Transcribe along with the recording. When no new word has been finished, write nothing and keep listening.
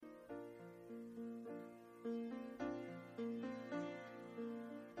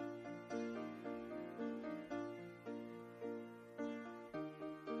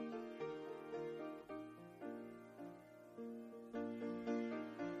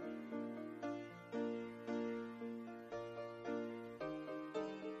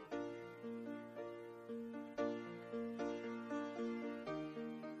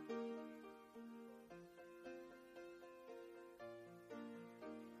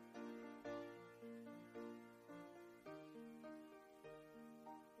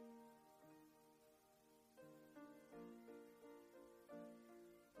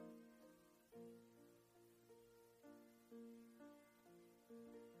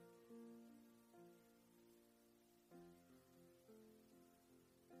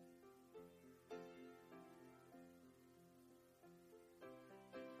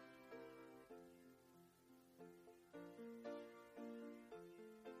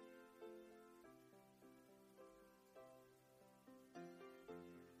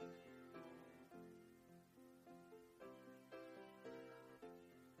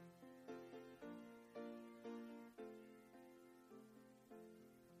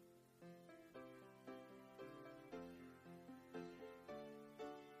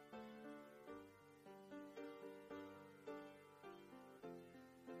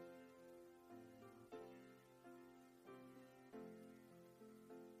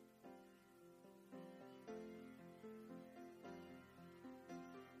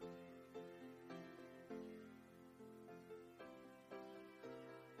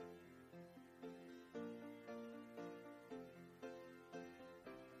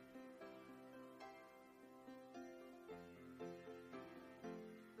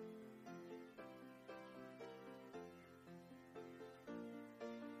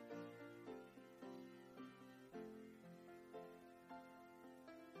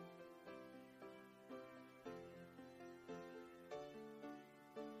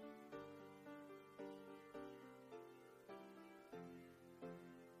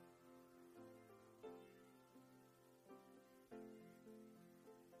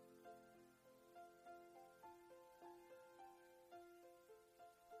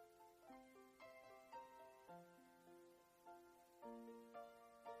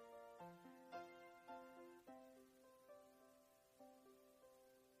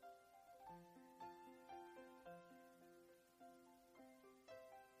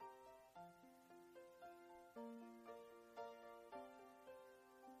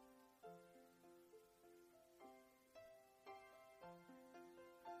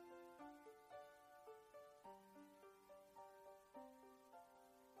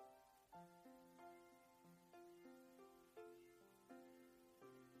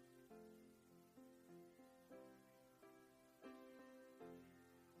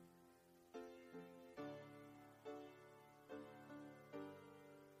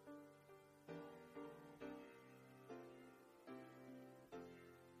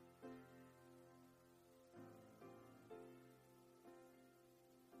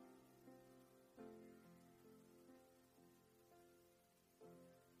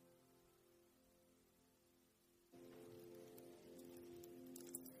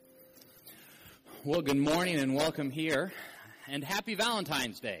Well, good morning and welcome here, and happy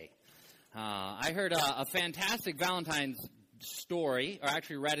Valentine's Day. I heard a fantastic Valentine's story, or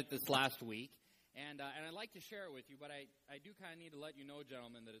actually read it this last week, and I'd like to share it with you, but I do kind of need to let you know,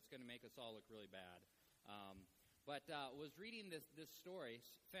 gentlemen, that it's going to make us all look really bad. But was reading this story,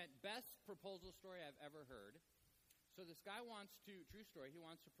 best proposal story I've ever heard. So this guy true story, he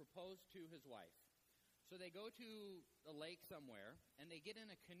wants to propose to his wife. So they go to a lake somewhere, and they get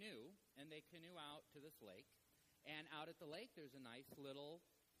in a canoe, and they canoe out to this lake. And out at the lake, there's a nice little,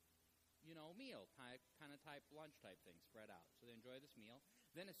 meal, kind of type lunch type thing spread out. So they enjoy this meal.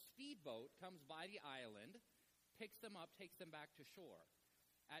 Then a speedboat comes by the island, picks them up, takes them back to shore.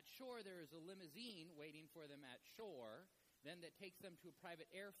 At shore, there is a limousine waiting for them at shore, then that takes them to a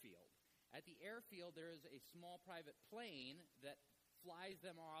private airfield. At the airfield, there is a small private plane that flies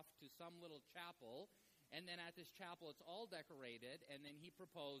them off to some little chapel. And then at this chapel, it's all decorated, and then he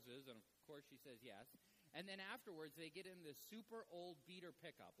proposes, and of course she says yes. And then afterwards, they get in this super old beater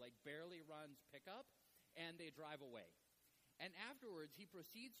pickup, like barely runs pickup, and they drive away. And afterwards, he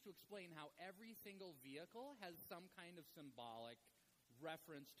proceeds to explain how every single vehicle has some kind of symbolic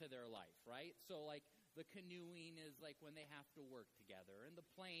reference to their life, right? So like the canoeing is like when they have to work together, and the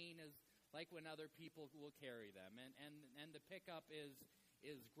plane is like when other people will carry them, and the pickup is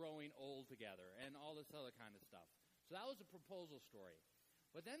growing old together, and all this other kind of stuff. So that was a proposal story.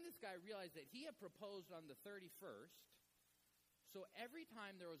 But then this guy realized that he had proposed on the 31st, so every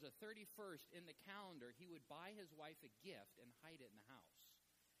time there was a 31st in the calendar, he would buy his wife a gift and hide it in the house.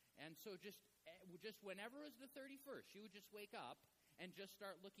 And so just whenever it was the 31st, she would just wake up and just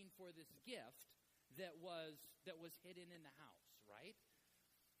start looking for this gift that was hidden in the house, right?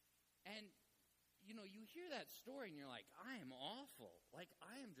 And you hear that story and you're like, I am awful. Like,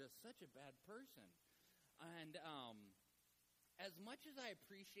 I am just such a bad person. And as much as I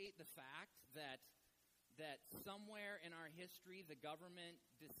appreciate the fact that somewhere in our history the government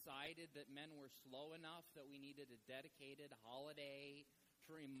decided that men were slow enough that we needed a dedicated holiday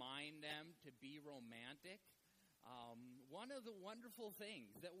to remind them to be romantic, one of the wonderful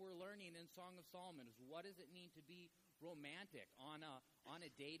things that we're learning in Song of Solomon is what does it mean to be romantic on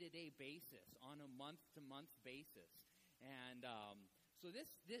a day-to-day basis, on a month-to-month basis. And so this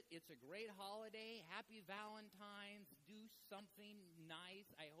it's a great holiday. Happy Valentine's. Do something nice.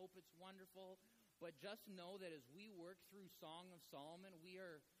 I hope it's wonderful. But just know that as we work through Song of Solomon, we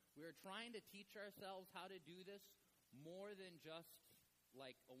are trying to teach ourselves how to do this more than just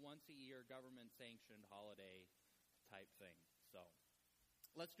like a once-a-year government-sanctioned holiday type thing. So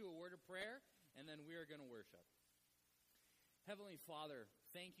let's do a word of prayer, and then we are going to worship. Heavenly Father,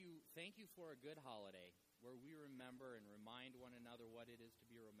 thank you for a good holiday where we remember and remind one another what it is to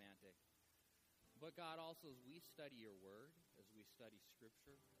be romantic. But God, also as we study your word, as we study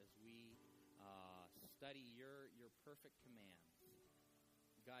Scripture, as we study your perfect commands,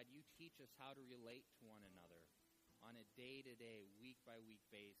 God, you teach us how to relate to one another on a day-to-day, week-by-week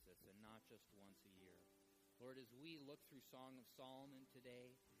basis, and not just once a year. Lord, as we look through Song of Solomon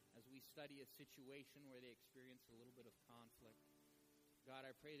today, as we study a situation where they experience a little bit of conflict, God,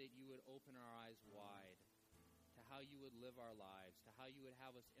 I pray that you would open our eyes wide to how you would live our lives, to how you would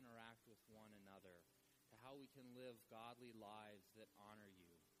have us interact with one another, to how we can live godly lives that honor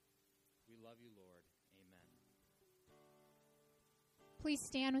you. We love you, Lord. Amen. Please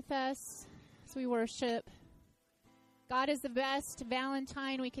stand with us as we worship. God is the best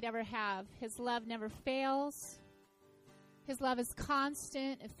Valentine we could ever have. His love never fails. His love is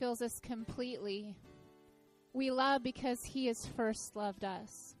constant. It fills us completely. We love because he has first loved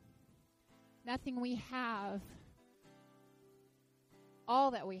us. Nothing we have,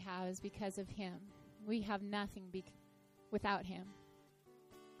 all that we have is because of him. We have nothing without him.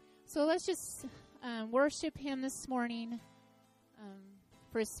 So let's just worship him this morning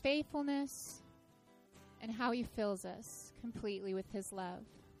for his faithfulness and how he fills us completely with his love.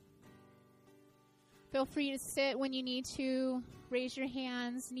 Feel free to sit when you need to, raise your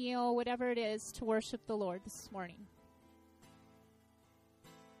hands, kneel, whatever it is to worship the Lord this morning.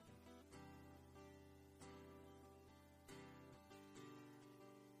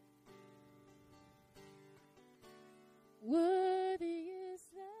 Worthy is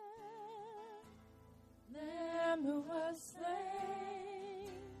the Lamb who was slain.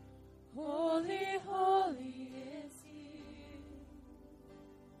 Holy, holy is He.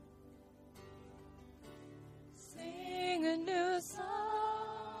 Sing a new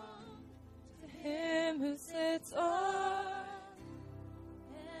song to Him who sits on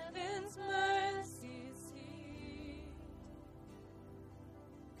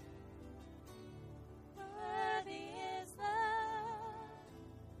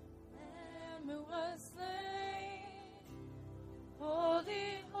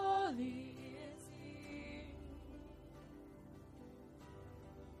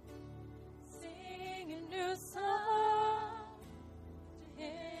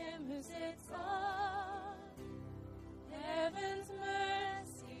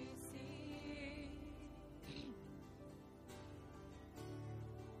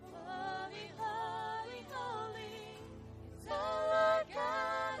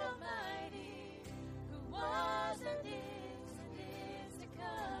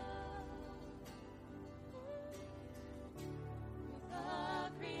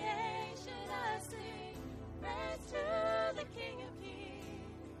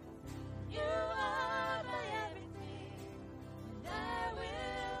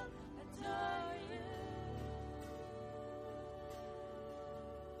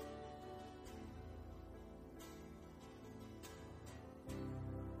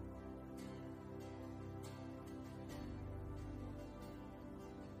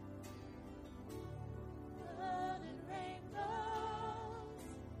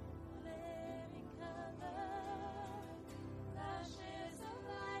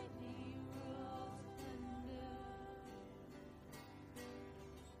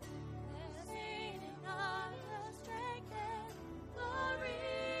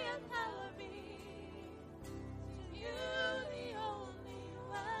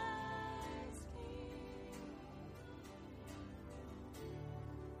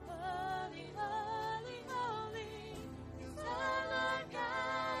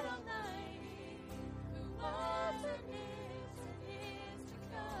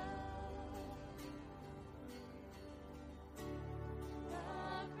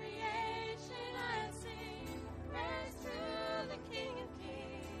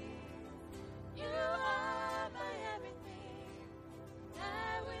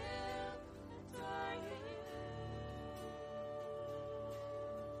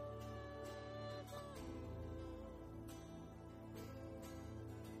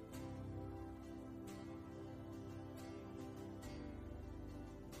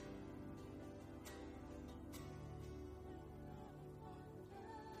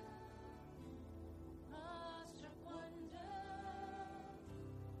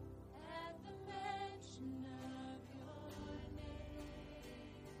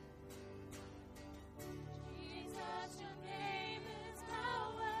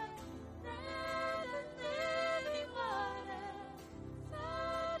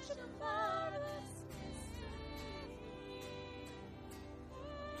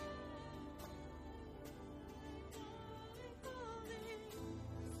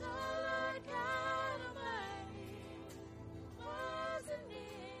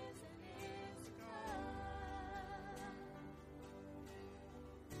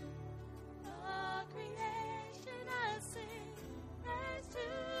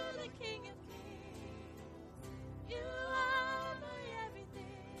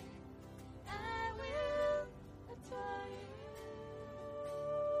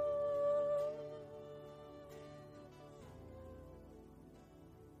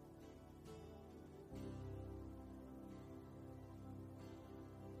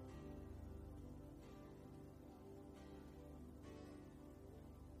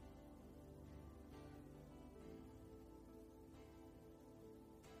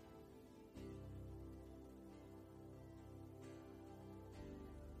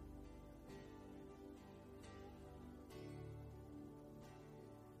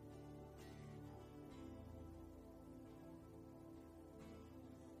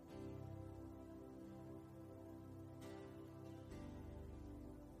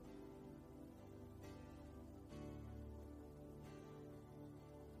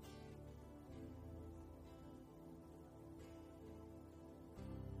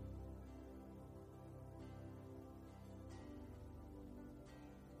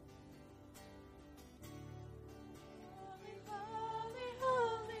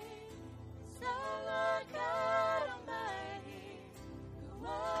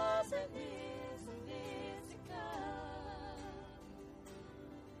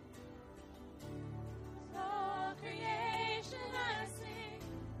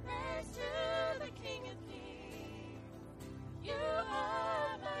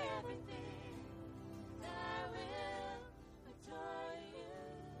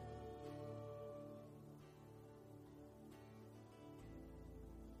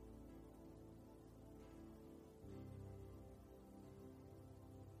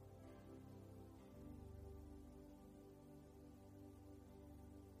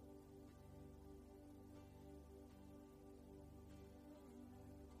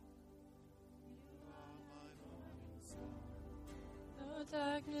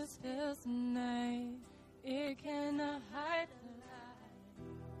darkness fills the night, it cannot hide the light.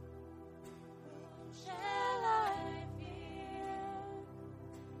 Whom shall I fear?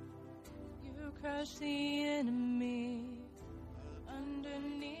 You crush the enemy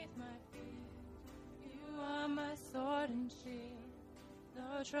underneath my feet. You are my sword and shield,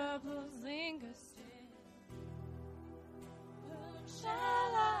 though troubles linger still. Whom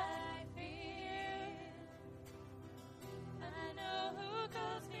shall I fear? I know who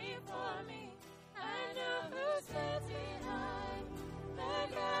goes before me. I know who stands behind.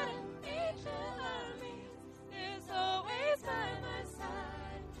 The God of angel armies is always by my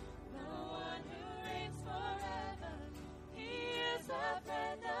side. The one who reigns forever, he is a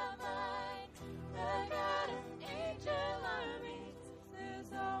friend of mine. The God of angel armies is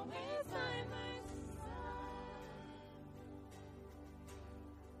always by my side.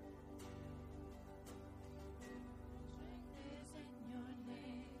 Strength is in your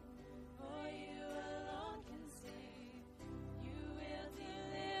name, for you alone can save. You will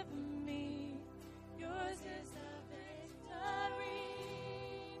deliver me. Yours is the victory.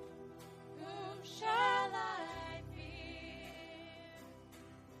 Whom shall I fear?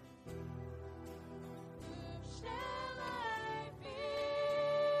 Whom shall I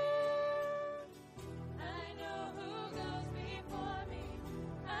fear? I know who goes before me.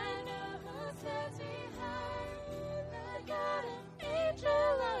 I know who stands behind. The God of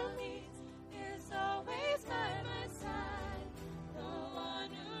angel armies is always by my side. The one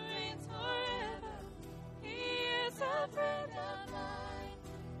who reigns forever, he is a friend of mine.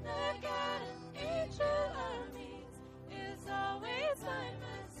 The God of angel armies is always by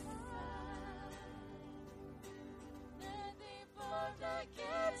my side. Nothing formed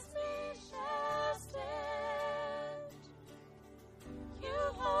against me shall stand. You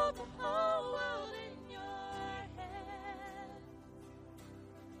hold the whole world in your hands.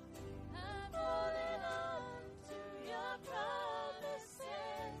 I'm holding on to your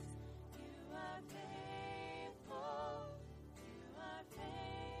promises. You are faithful. You are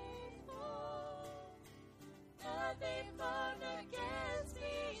faithful. Nothing formed against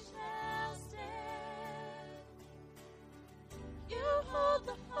me shall stand. You hold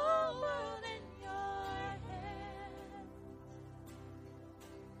the whole world in your hands.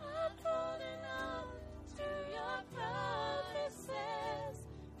 I'm holding on to your promises.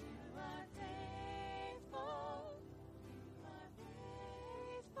 You are faithful. You are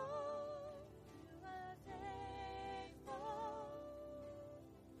faithful. You are faithful.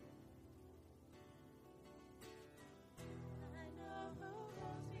 I know who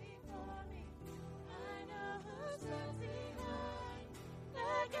goes before me. I know who stands behind.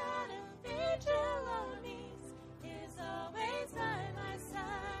 The God of angel armies is always by my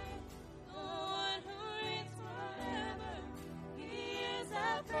side. The one who reigns forever, he is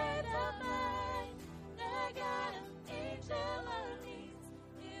a friend of mine. The God of angel armies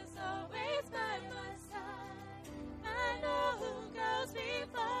is always by my side. I know who goes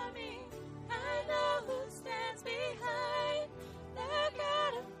before me. I know who stands behind. The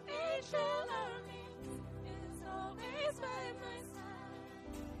God of angel armies is always by my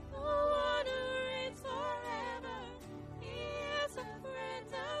side. The one who reigns forever, he is a friend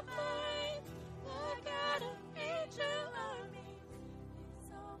of mine. The God of angel armies is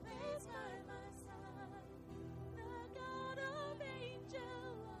always by my side. The God of angel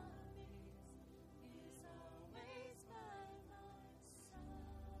armies is always by my side.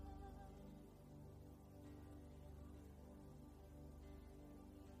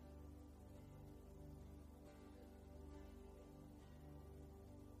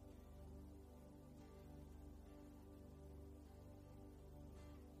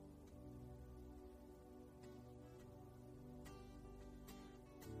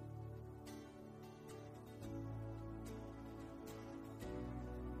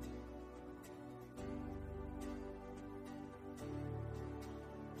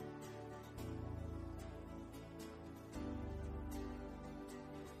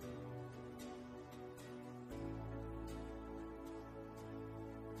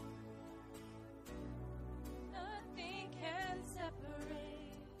 Nothing can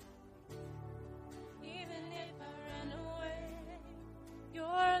separate, even if I run away.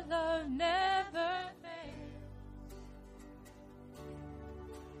 Your love never fails.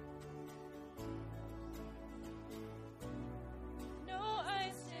 No,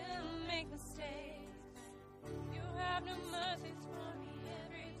 I still make mistakes. You have no mercies for me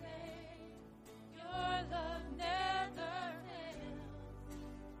every day. Your love never fails.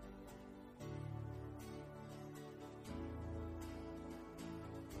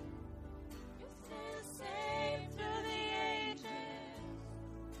 You stay the same through the ages.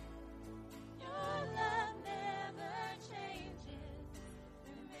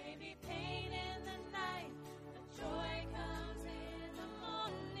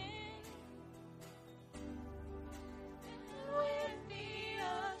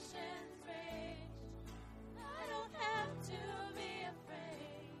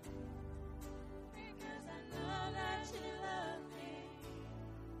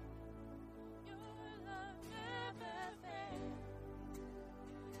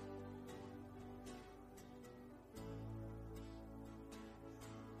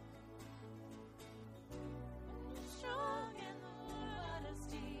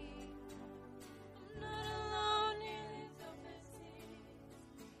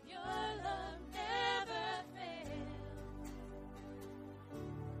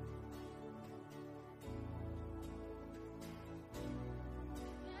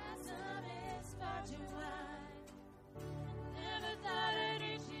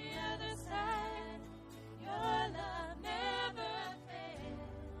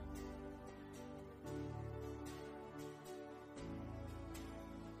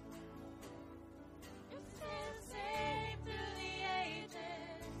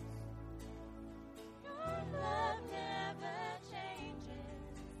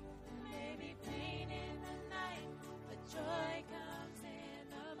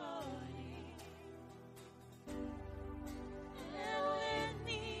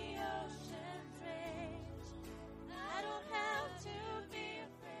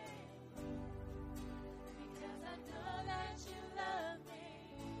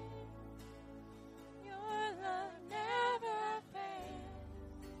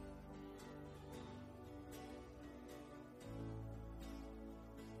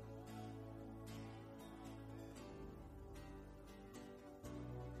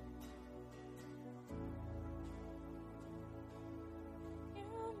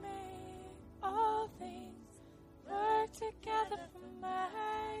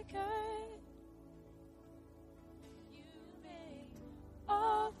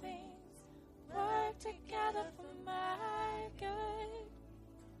 together for my good.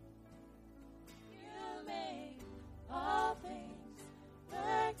 You make all things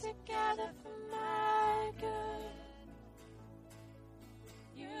work together for my good.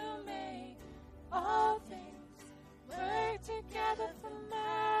 You make all things work together for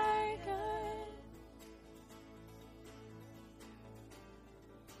my good.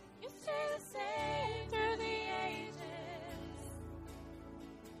 You stay the same through the ages.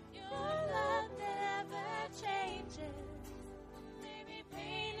 Your love never changes. Maybe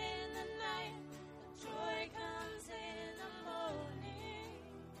pain in the night, but joy comes in the morning.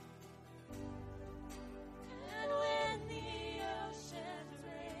 And when the oceans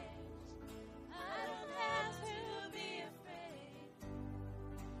rage, I don't have to be afraid,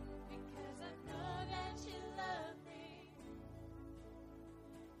 because I know that you love me.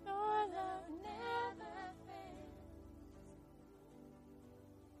 Your love never fails.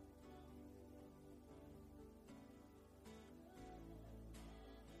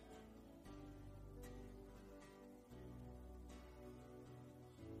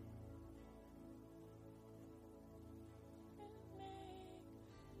 You make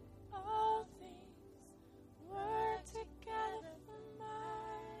all things work together for my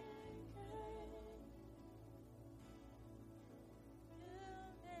good. You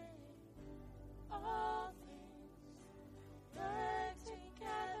make all things work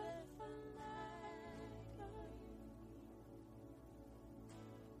together for my good.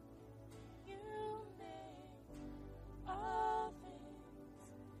 You make all things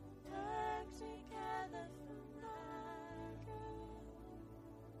work together for my good.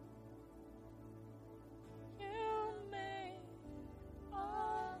 You make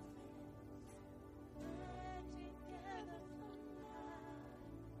all things work together for my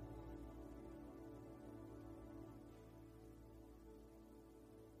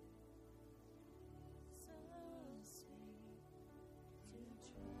so sweet to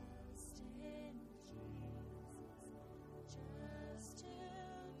trust in Jesus, just to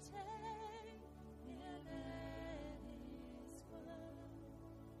take Him at His word,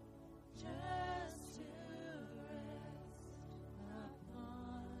 just to rest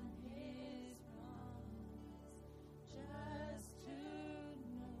upon His promise, just to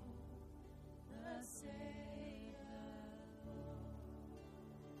know the Savior Lord.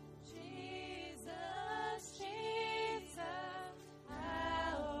 Jesus, Jesus,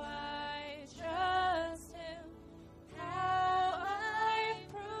 how I trust Him, how I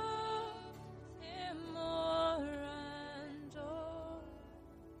prove Him more and more.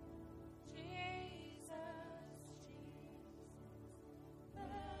 Jesus, Jesus,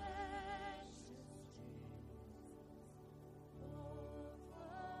 precious Jesus, oh,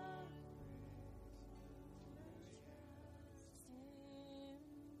 what grace to trust Him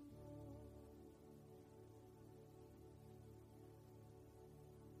more.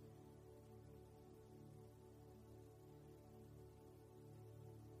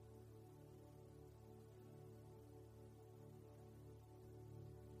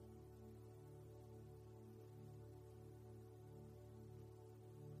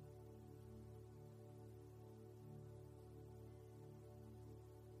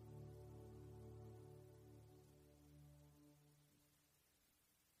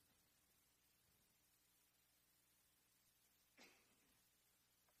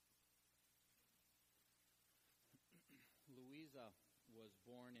 Louisa was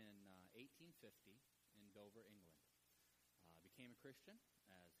born in 1850 in Dover, England. Became a Christian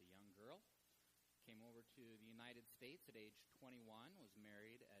as a young girl. Came over to the United States at age 21. Was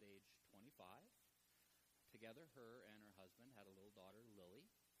married at age 25. Together, her and her husband had a little daughter,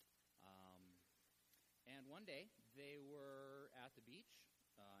 Lily. And one day, they were at the beach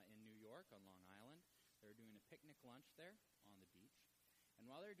in New York on Long Island. They were doing a picnic lunch there on the beach.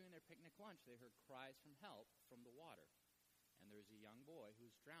 And while they were doing their picnic lunch, they heard cries from help from the water. And there was a young boy who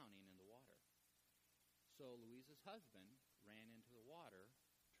was drowning in the water. So Louisa's husband ran into the water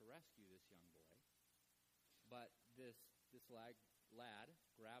to rescue this young boy. But this lad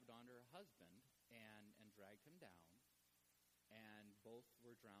grabbed onto her husband and dragged him down, and both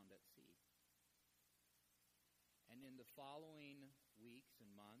were drowned at sea. And in the following weeks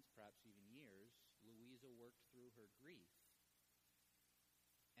and months, perhaps even years, Louisa worked through her grief.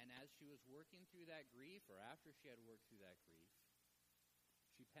 And as she was working through that grief, or after she had worked through that grief,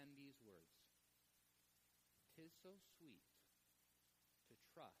 she penned these words: "'Tis so sweet to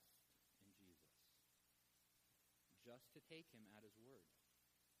trust in Jesus, just to take Him at His word,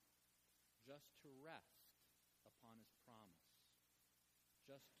 just to rest upon His promise,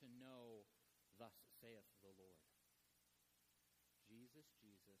 just to know, thus saith the Lord. Jesus,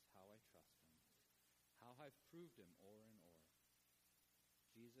 Jesus, how I trust Him, how I've proved him o'er and o'er.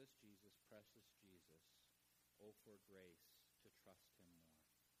 Jesus, Jesus, precious Jesus, oh, for grace to trust him more.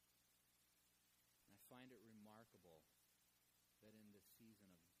 And I find it remarkable that in this season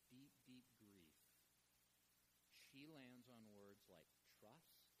of deep, deep grief, she lands on words like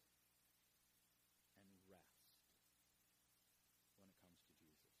trust and rest when it comes to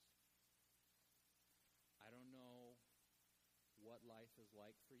Jesus. I don't know what life is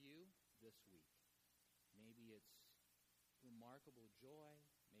like for you this week. Maybe it's remarkable joy,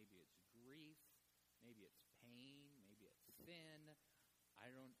 maybe it's grief, maybe it's pain, maybe it's sin. I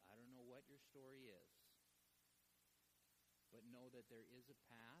don't know what your story is. But know that there is a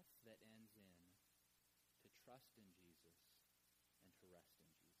path that ends in to trust in Jesus and to rest in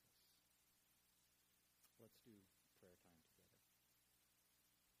Jesus. Let's do prayer time together.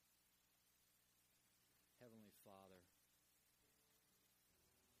 Heavenly Father,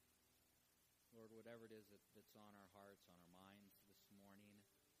 Lord, whatever it is that's on our hearts, on our minds this morning,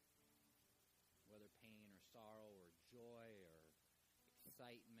 whether pain or sorrow or joy or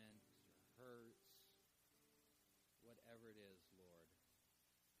excitement or hurts, whatever it is, Lord,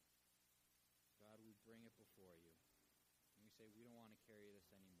 God, we bring it before you. And we say, we don't want to carry this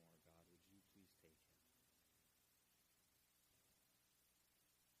anymore, God. Would you please take it?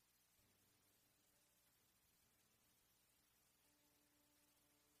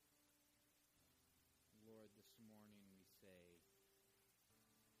 Lord, this morning we say,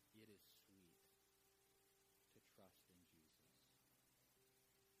 it is sweet to trust in Jesus.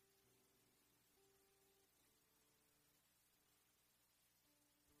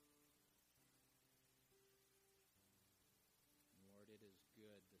 Lord, it is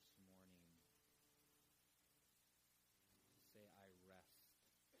good this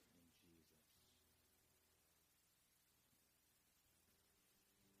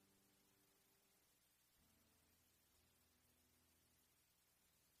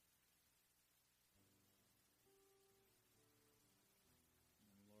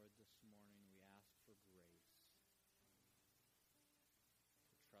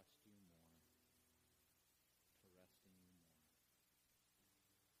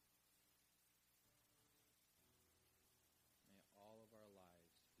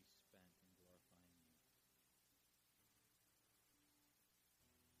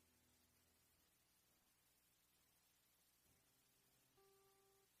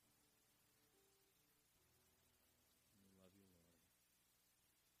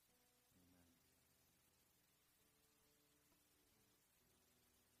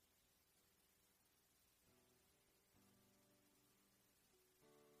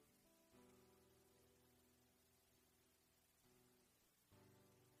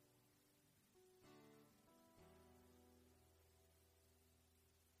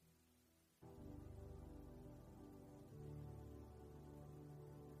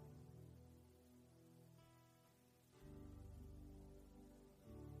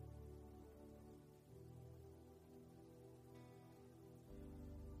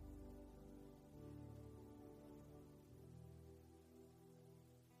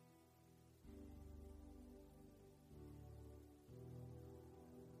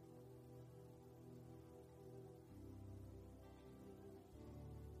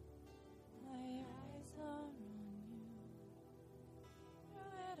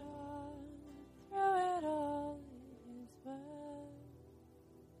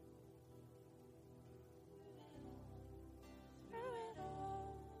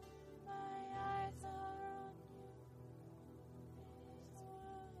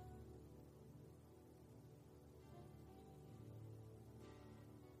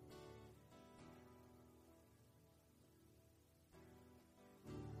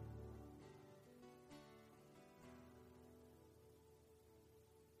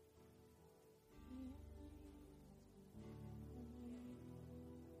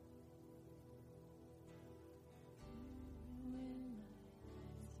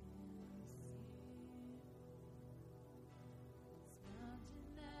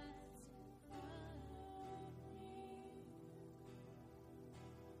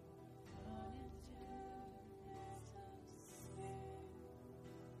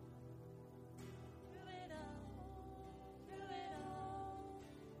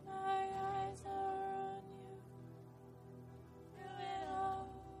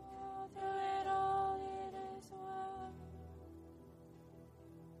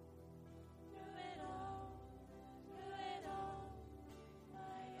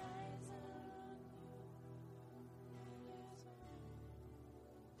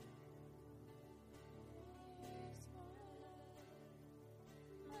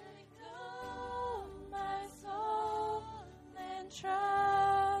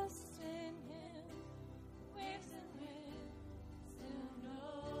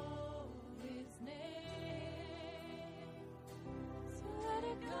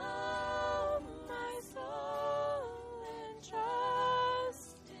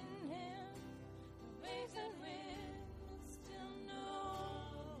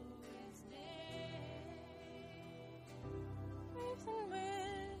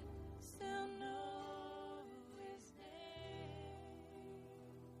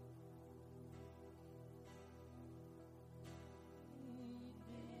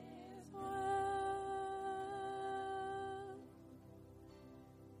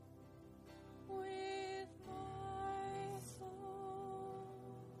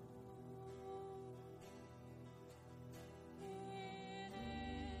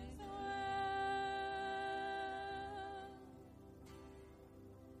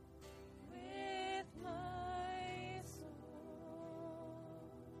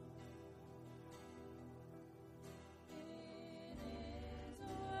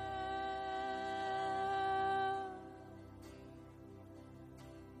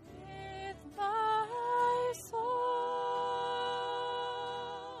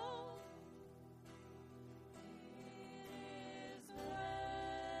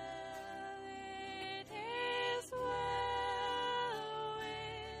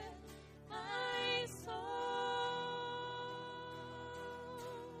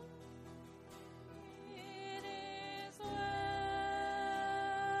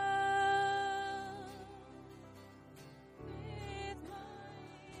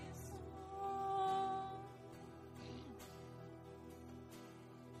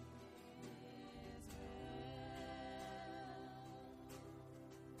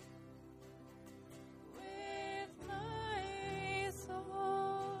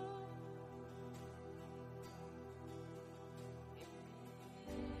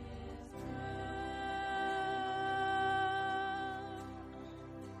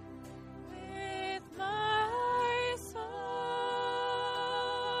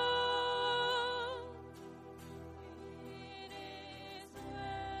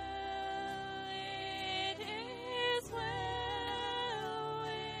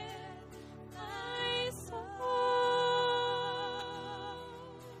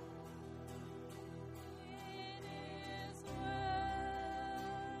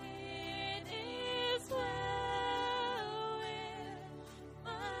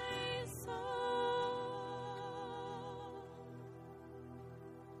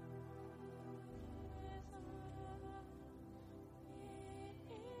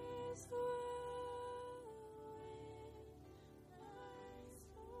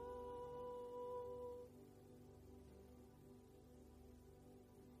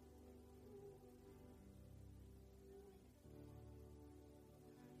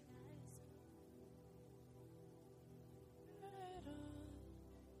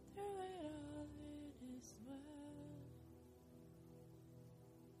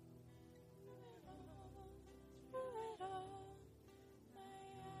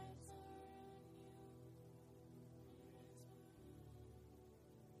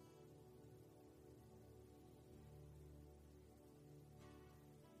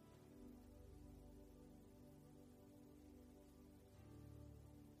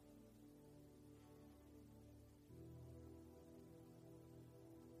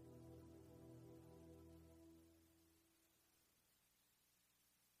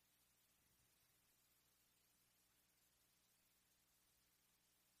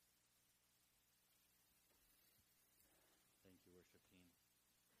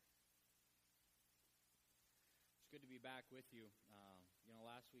back with you.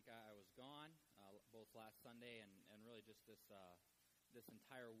 Last week I was gone, both last Sunday and really just this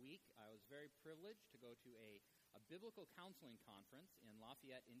entire week. I was very privileged to go to a biblical counseling conference in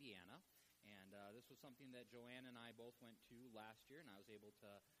Lafayette, Indiana. And this was something that Joanne and I both went to last year, and I was able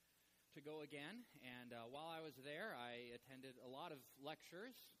to go again. And while I was there, I attended a lot of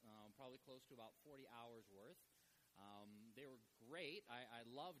lectures, probably close to about 40 hours worth. They were great. I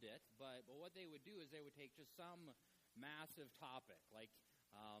loved it. But what they would do is they would take just some massive topic, like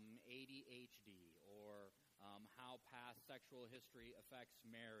ADHD, or how past sexual history affects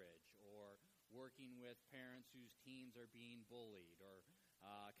marriage, or working with parents whose teens are being bullied, or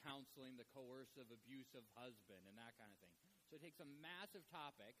counseling the coercive, abusive husband, and that kind of thing. So it takes a massive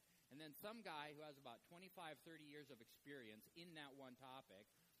topic, and then some guy who has about 25, 30 years of experience in that one topic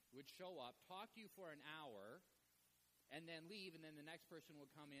would show up, talk to you for an hour, and then leave, and then the next person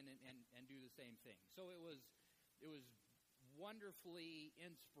would come in and do the same thing. So it was wonderfully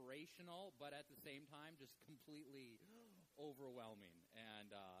inspirational, but at the same time just completely overwhelming,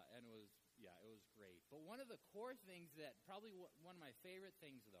 and it was great. But one of the core things that, probably one of my favorite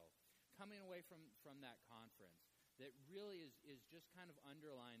things though, coming away from that conference, that really is just kind of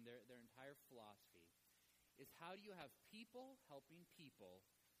underlying their entire philosophy, is how do you have people helping people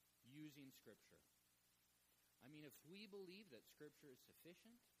using Scripture? I mean, if we believe that Scripture is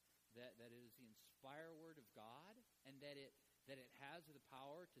sufficient, that it is the inspired Word of God, and that it has the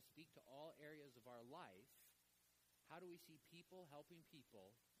power to speak to all areas of our life, how do we see people helping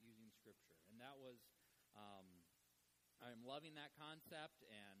people using Scripture? And that was, I'm loving that concept,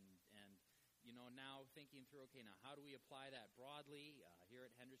 and now thinking through, okay, now how do we apply that broadly here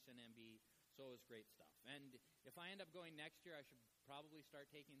at Henderson MB? So it was great stuff. And if I end up going next year, I should probably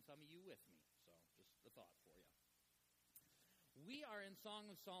start taking some of you with me. So just a thought for you. We are in Song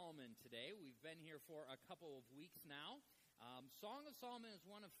of Solomon today. We've been here for a couple of weeks now. Song of Solomon is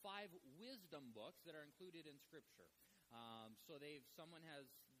one of 5 wisdom books that are included in Scripture. So they've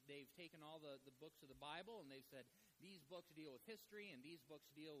taken all the books of the Bible, and they've said these books deal with history, and these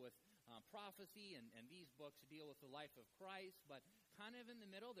books deal with prophecy, and these books deal with the life of Christ. But kind of in the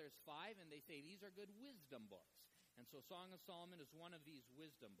middle, there's 5, and they say these are good wisdom books. And so Song of Solomon is one of these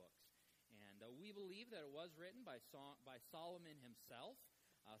wisdom books. And we believe that it was written by Solomon himself.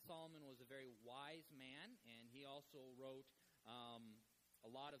 Solomon was a very wise man, and he also wrote a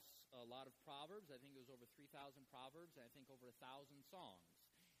lot of proverbs. I think it was over 3,000 proverbs, and I think over 1,000 songs.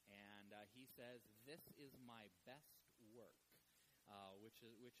 And he says, "This is my best work," which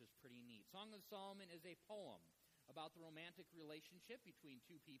is pretty neat. Song of Solomon is a poem about the romantic relationship between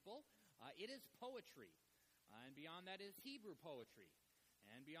two people. It is poetry, and beyond that is Hebrew poetry.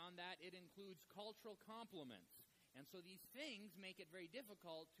 And beyond that, it includes cultural complements. And so these things make it very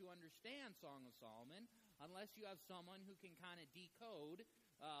difficult to understand Song of Solomon unless you have someone who can kind of decode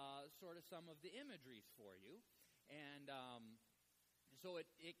sort of some of the imageries for you. And so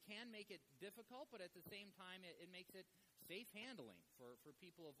it can make it difficult, but at the same time, it makes it safe handling for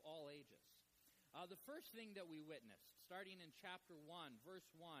people of all ages. The first thing that we witnessed, starting in chapter 1, verse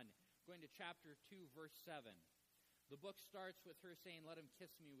 1, going to chapter 2, verse 7, the book starts with her saying, "Let him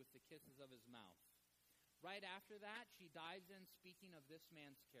kiss me with the kisses of his mouth." Right after that, she dives in speaking of this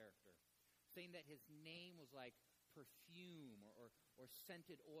man's character, saying that his name was like perfume or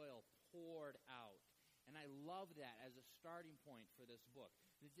scented oil poured out. And I love that as a starting point for this book.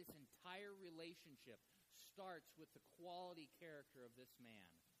 That this entire relationship starts with the quality character of this man.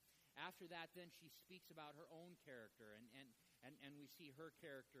 After that, then she speaks about her own character, and we see her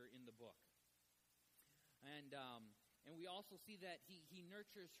character in the book. And we also see that he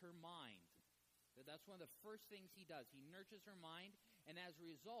nurtures her mind. That's one of the first things he does. He nurtures her mind, and as a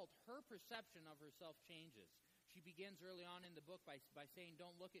result, her perception of herself changes. She begins early on in the book by saying,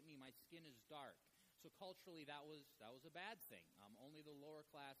 "Don't look at me, my skin is dark." So culturally, that was a bad thing. Only the lower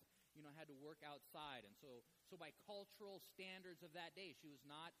class, had to work outside, and so by cultural standards of that day, she was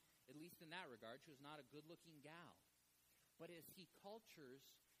not, at least in that regard, she was not a good-looking gal. But as he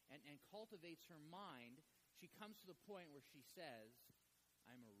cultures and cultivates her mind, she comes to the point where she says,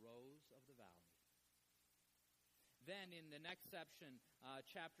 "I'm a rose of the valley." Then in the next section,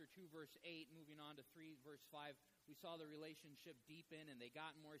 chapter 2, verse 8, moving on to 3, verse 5, we saw the relationship deepen and they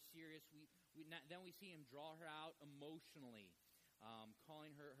got more serious. Then we see him draw her out emotionally,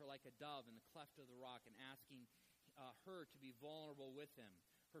 calling her like a dove in the cleft of the rock and asking her to be vulnerable with him.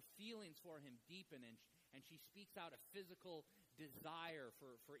 Her feelings for him deepen, and she speaks out a physical desire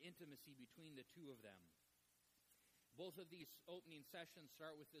for intimacy between the two of them. Both of these opening sessions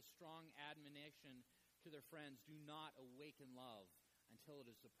start with this strong admonition to their friends: do not awaken love until it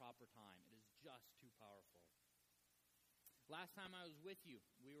is the proper time. It is just too powerful. Last time I was with you,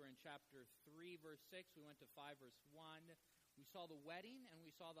 we were in chapter 3, verse 6. We went to 5, verse 1. We saw the wedding and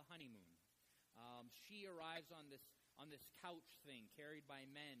we saw the honeymoon. She arrives on this couch thing carried by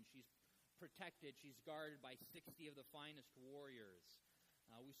men. She's protected. She's guarded by 60 of the finest warriors.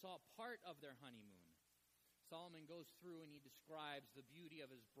 We saw part of their honeymoon. Solomon goes through and he describes the beauty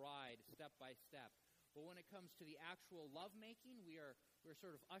of his bride step by step. But when it comes to the actual lovemaking, we're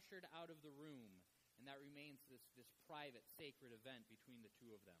sort of ushered out of the room. And that remains this private, sacred event between the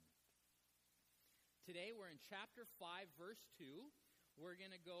two of them. Today we're in chapter 5, verse 2. We're going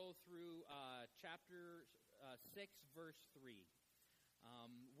to go through chapter 6, verse 3.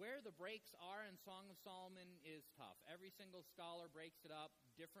 Where the breaks are in Song of Solomon is tough. Every single scholar breaks it up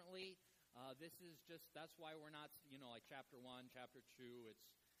differently. That's why we're not, like chapter 1, chapter 2.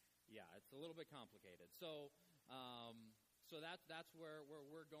 It's a little bit complicated. So that's where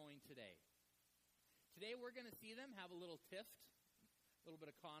we're going today. Today we're going to see them have a little tiff, a little bit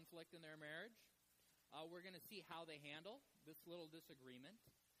of conflict in their marriage. We're going to see how they handle this little disagreement.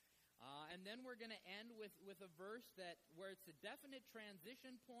 And then we're going to end with a verse where it's a definite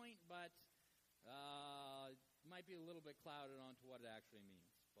transition point, but might be a little bit clouded onto what it actually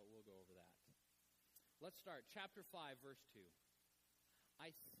means. But we'll go over that. Let's start. Chapter 5, verse 2.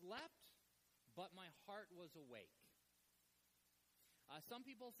 I slept, but my heart was awake. Some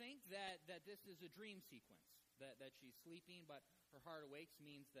people think that this is a dream sequence, that she's sleeping, but her heart awakes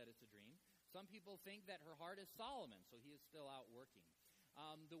means that it's a dream. Some people think that her heart is Solomon, so he is still out working.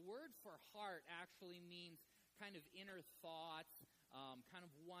 The word for heart actually means kind of inner thoughts, kind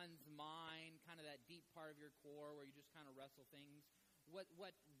of one's mind, kind of that deep part of your core where you just kind of wrestle things. What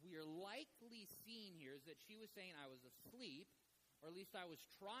we're likely seeing here is that she was saying, I was asleep, or at least I was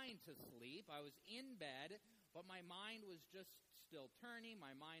trying to sleep. I was in bed, but my mind was just still turning.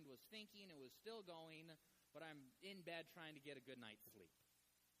 My mind was thinking. It was still going, but I'm in bed trying to get a good night's sleep.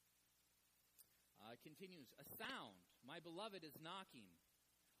 It continues. A sound. My beloved is knocking.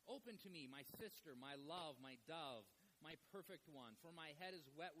 Open to me, my sister, my love, my dove, my perfect one. For my head is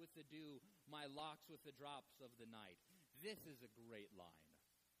wet with the dew, my locks with the drops of the night. This is a great line.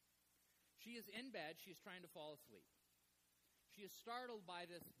 She is in bed. She is trying to fall asleep. She is startled by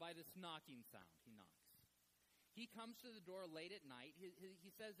this knocking sound. He knocks. He comes to the door late at night.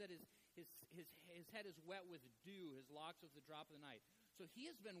 He says that his head is wet with dew, his locks with the drop of the night. So he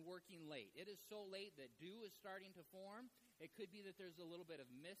has been working late. It is so late that dew is starting to form. It could be that there's a little bit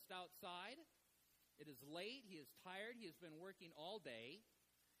of mist outside. It is late. He is tired. He has been working all day.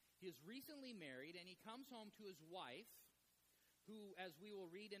 He is recently married, and he comes home to his wife, who, as we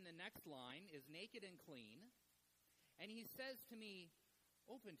will read in the next line, is naked and clean. And he says to me,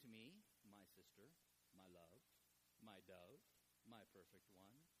 open to me, my sister, my love, my dove, my perfect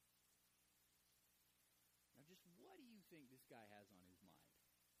one. Now just what do you think this guy has on his mind?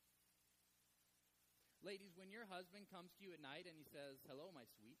 Ladies, when your husband comes to you at night and he says, hello, my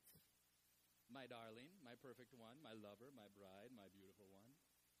sweet, my darling, my perfect one, my lover, my bride, my beautiful one,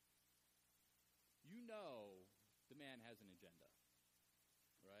 you know the man has an agenda,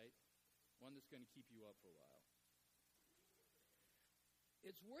 right? One that's going to keep you up for a while.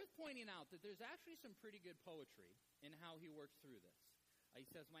 It's worth pointing out that there's actually some pretty good poetry in how he works through this. He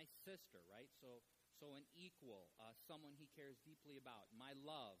says, my sister, right? So an equal, someone he cares deeply about. My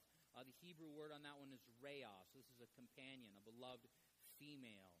love. The Hebrew word on that one is reos. This is a companion, a beloved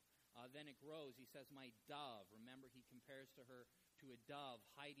female. Then it grows. He says, my dove. Remember, he compares to her to a dove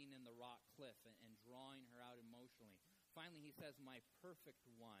hiding in the rock cliff and drawing her out emotionally. Finally, he says, my perfect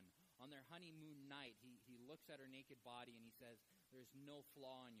one. On their honeymoon night, he looks at her naked body and he says, there's no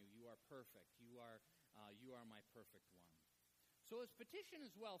flaw in you. You are perfect. You are my perfect one. So his petition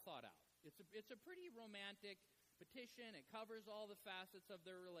is well thought out. It's a pretty romantic petition. It covers all the facets of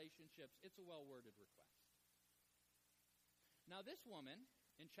their relationships. It's a well-worded request. Now this woman,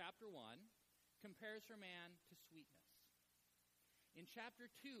 in chapter 1, compares her man to sweetness. In chapter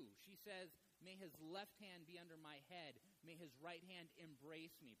 2, she says, may his left hand be under my head. May his right hand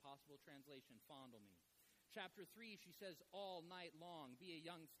embrace me. Possible translation, fondle me. Chapter 3, she says, all night long, be a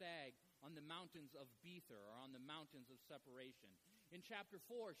young stag on the mountains of Bether, or on the mountains of separation. In chapter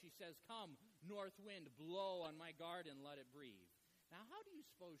 4, she says, come, north wind, blow on my garden, let it breathe. Now, how do you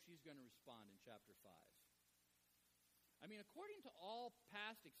suppose she's going to respond in chapter 5? I mean, according to all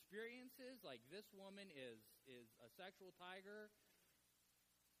past experiences, like this woman is a sexual tiger.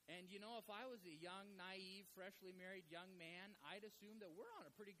 And, if I was a young, naive, freshly married young man, I'd assume that we're on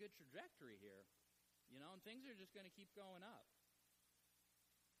a pretty good trajectory here. And things are just going to keep going up.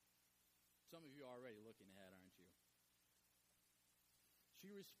 Some of you are already looking ahead, aren't you?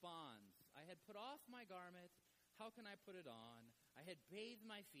 She responds, I had put off my garment. How can I put it on? I had bathed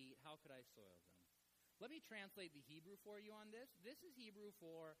my feet. How could I soil them? Let me translate the Hebrew for you on this. This is Hebrew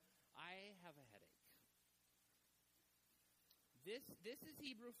for, I have a headache. This is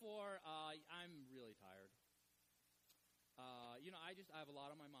Hebrew for, I'm really tired. I have a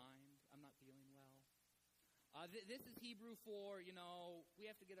lot on my mind. I'm not feeling well. This is Hebrew for, we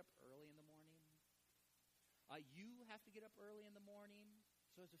have to get up early in the morning. You have to get up early in the morning.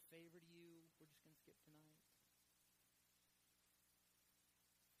 So as a favor to you, we're just going to skip tonight.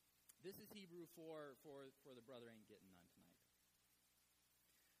 This is Hebrew for the brother ain't getting none tonight.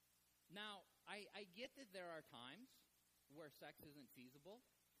 Now, I get that there are times where sex isn't feasible.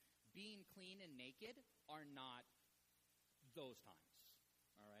 Being clean and naked are not those times,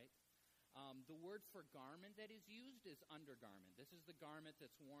 all right? The word for garment that is used is undergarment. This is the garment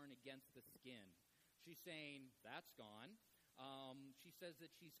that's worn against the skin. She's saying, that's gone. She says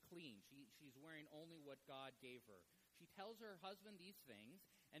that she's clean. She's wearing only what God gave her. She tells her husband these things,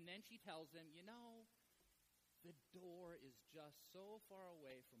 and then she tells him, the door is just so far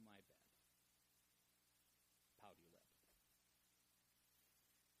away from my bed. Pouty lip.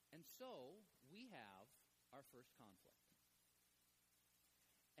 And so, we have our first conflict.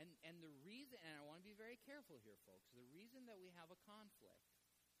 And the reason, and I want to be very careful here, folks, the reason that we have a conflict,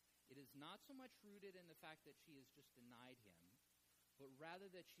 it is not so much rooted in the fact that she has just denied him, but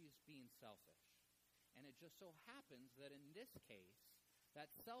rather that she's being selfish. And it just so happens that in this case, that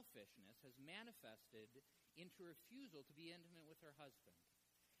selfishness has manifested into refusal to be intimate with her husband.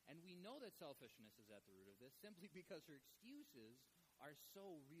 And we know that selfishness is at the root of this simply because her excuses are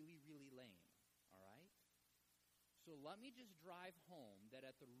so really, really lame, all right? So let me just drive home that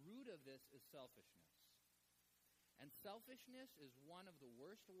at the root of this is selfishness. And selfishness is one of the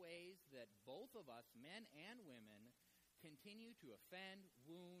worst ways that both of us, men and women, continue to offend,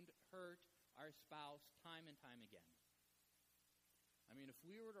 wound, hurt our spouse time and time again. I mean, if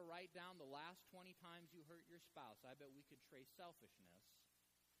we were to write down the last 20 times you hurt your spouse, I bet we could trace selfishness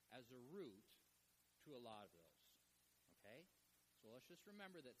as a root to a lot of those. Okay? So let's just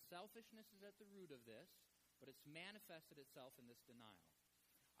remember that selfishness is at the root of this, but it's manifested itself in this denial.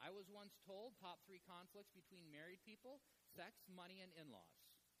 I was once told top 3 conflicts between married people: sex, money, and in-laws.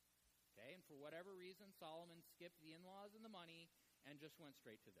 Okay? And for whatever reason, Solomon skipped the in-laws and the money and just went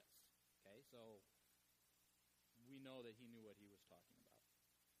straight to this. Okay? So we know that he knew what he was talking about.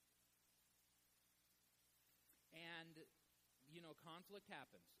 And, conflict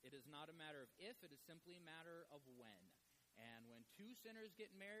happens. It is not a matter of if, it is simply a matter of when. And when 2 sinners get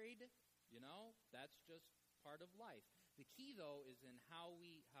married, that's just part of life. The key, though, is in how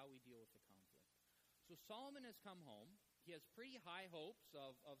we deal with the conflict. So Solomon has come home. He has pretty high hopes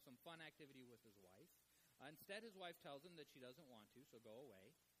of some fun activity with his wife. Instead, his wife tells him that she doesn't want to, so go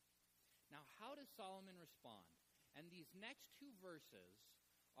away. Now, how does Solomon respond? And these next 2 verses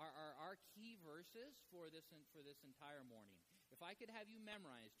are our key verses for this entire morning. If I could have you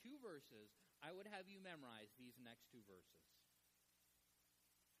memorize 2 verses, I would have you memorize these next 2 verses.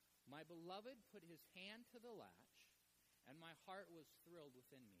 My beloved put his hand to the latch, and my heart was thrilled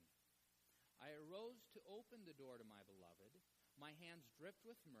within me. I arose to open the door to my beloved. My hands dripped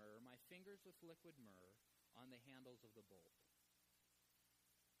with myrrh, my fingers with liquid myrrh on the handles of the bolt.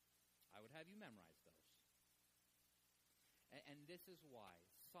 I would have you memorize those. And this is why.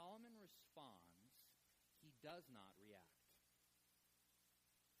 Solomon responds, he does not react.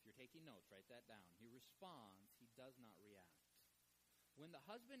 If you're taking notes, write that down. He responds, he does not react. When the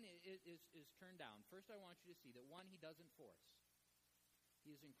husband is turned down, first I want you to see that, 1, he doesn't force.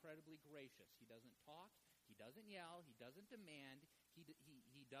 He is incredibly gracious. He doesn't talk. He doesn't yell. He doesn't demand.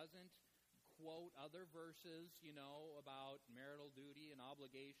 He doesn't quote other verses, about marital duty and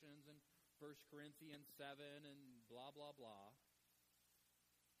obligations and 1 Corinthians 7 and blah, blah, blah.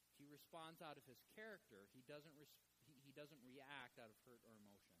 He responds out of his character. He doesn't react out of hurt or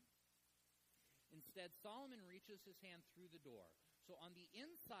emotion. Instead, Solomon reaches his hand through the door. So on the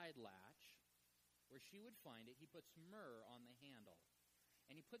inside latch, where she would find it, he puts myrrh on the handle.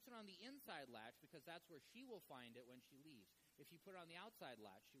 And he puts it on the inside latch because that's where she will find it when she leaves. If he put it on the outside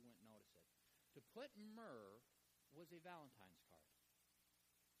latch, she wouldn't notice it. To put myrrh was a Valentine's card.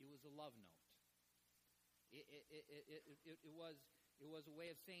 It was a love note. It was a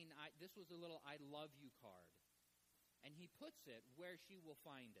way of saying, this was a little I love you card. And he puts it where she will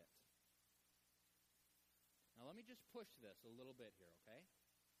find it. Now let me just push this a little bit here, okay?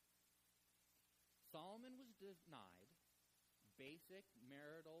 Solomon was denied basic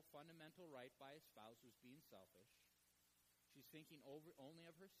marital fundamental right by a spouse who's being selfish. She's thinking only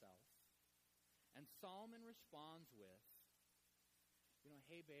of herself. And Solomon responds with,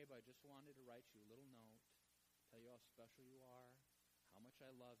 hey, babe, I just wanted to write you a little note, tell you how special you are, how much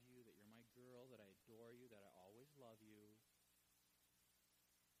I love you, that you're my girl, that I adore you, that I always love you.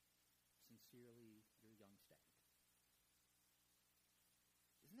 Sincerely, your young stag.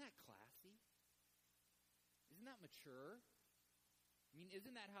 Isn't that classy? Isn't that mature? I mean,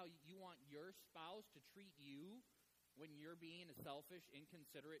 isn't that how you want your spouse to treat you when you're being a selfish,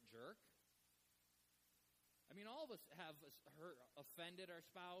 inconsiderate jerk? I mean, all of us have offended our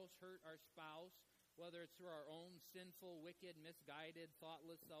spouse, hurt our spouse, whether it's through our own sinful, wicked, misguided,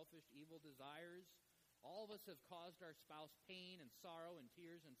 thoughtless, selfish, evil desires. All of us have caused our spouse pain and sorrow and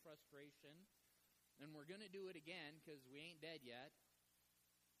tears and frustration. And we're going to do it again because we ain't dead yet.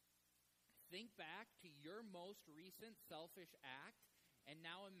 Think back to your most recent selfish act, and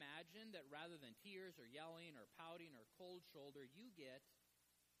now imagine that rather than tears or yelling or pouting or cold shoulder, you get,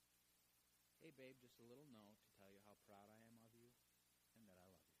 hey, babe, just a little note to tell you how proud I am of you and that I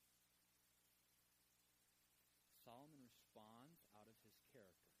love you. Solomon responds out of his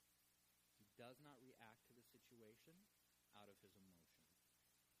character. He does not react to the situation out of his emotion.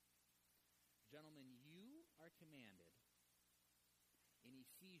 Gentlemen, you are commanded in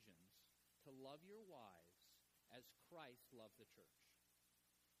Ephesians to love your wives as Christ loved the church.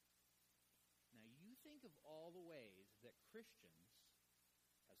 Now, you think of all the ways that Christians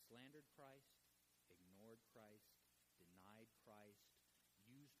have slandered Christ, ignored Christ, denied Christ,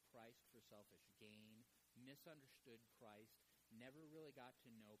 used Christ for selfish gain, misunderstood Christ, never really got to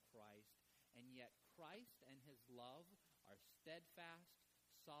know Christ, and yet Christ and his love are steadfast,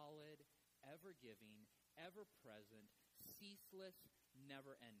 solid, ever-giving, ever-present, ceaseless,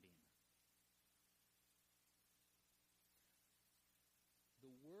 never-ending.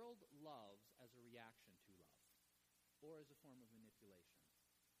 The world loves as a reaction to love, or as a form of manipulation.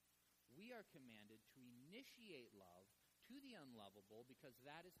 We are commanded to initiate love to the unlovable because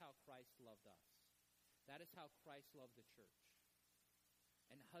that is how Christ loved us. That is how Christ loved the church.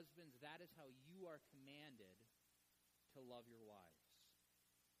 And husbands, that is how you are commanded to love your wives.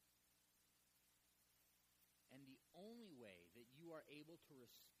 And the only way that you are able to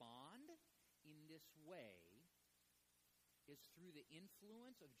respond in this way is through the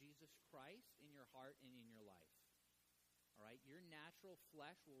influence of Jesus Christ in your heart and in your life. All right? Your natural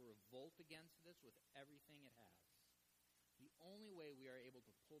flesh will revolt against this with everything it has. The only way we are able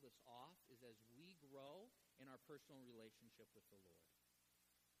to pull this off is as we grow in our personal relationship with the Lord.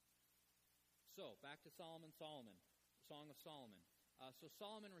 So, back to Song of Solomon. So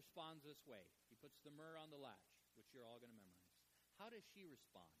Solomon responds this way. He puts the myrrh on the latch, which you're all going to memorize. How does she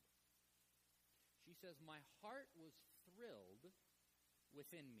respond? She says, my heart was thrilled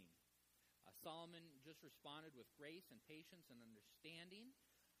within me. Solomon just responded with grace and patience and understanding.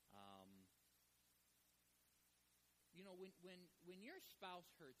 When your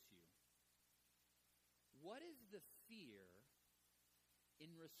spouse hurts you, what is the fear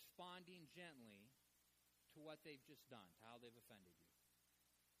in responding gently to what they've just done, to how they've offended you?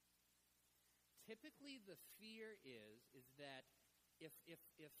 Typically, the fear is that if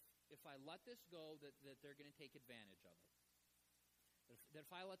I let this go, that they're going to take advantage of it. That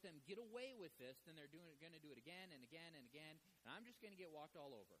if I let them get away with this, then they're going to do it again and again and again, and I'm just going to get walked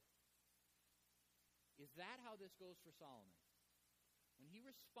all over. Is that how this goes for Solomon? When he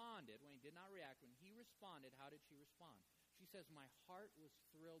responded, when he did not react, when he responded, how did she respond? She says, my heart was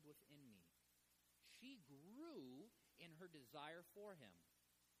thrilled within me. She grew in her desire for him.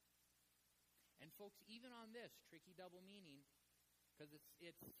 And folks, even on this, tricky double meaning, because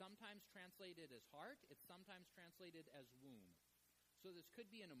it's sometimes translated as heart, it's sometimes translated as womb. So this could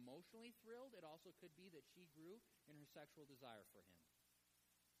be an emotionally thrilled. It also could be that she grew in her sexual desire for him.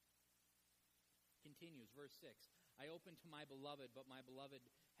 Continues, verse 6. I opened to my beloved, but my beloved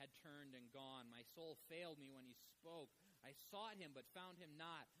had turned and gone. My soul failed me when he spoke. I sought him, but found him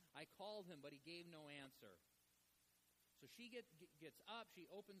not. I called him, but he gave no answer. So she gets up, she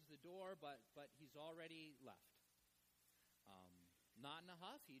opens the door, but he's already left. Not in a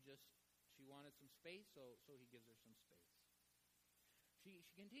huff, she wanted some space, so he gives her some space. She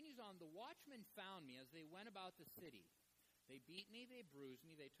continues on, the watchmen found me as they went about the city. They beat me, they bruised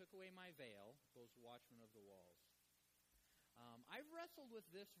me, they took away my veil, those watchmen of the walls. I've wrestled with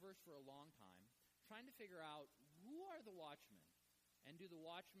this verse for a long time, trying to figure out who are the watchmen, and do the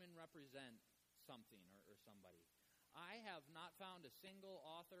watchmen represent something or somebody. I have not found a single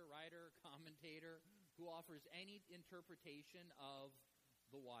author, writer, commentator who offers any interpretation of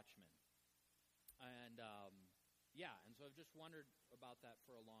the watchmen. And and so I've just wondered about that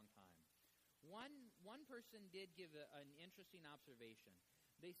for a long time. One person did give an interesting observation.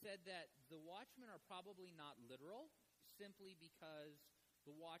 They said that the watchmen are probably not literal, simply because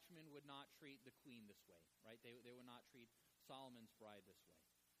the watchmen would not treat the queen this way, right? They would not treat Solomon's bride this way.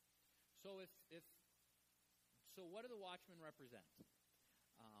 So so what do the watchmen represent?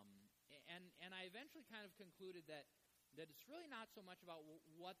 And I eventually kind of concluded that it's really not so much about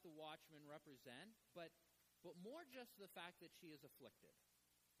what the watchmen represent, but more just the fact that she is afflicted.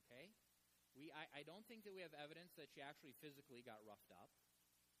 Okay? I don't think that we have evidence that she actually physically got roughed up.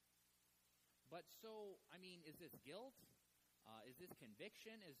 But so, I mean, is this guilt? Is this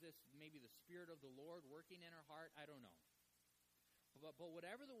conviction? Is this maybe the Spirit of the Lord working in her heart? I don't know. But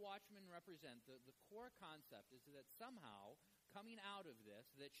whatever the watchmen represent, the core concept is that somehow, coming out of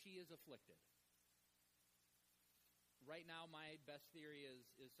this, that she is afflicted. Right now, my best theory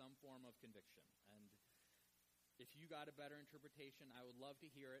is some form of conviction. And if you got a better interpretation, I would love to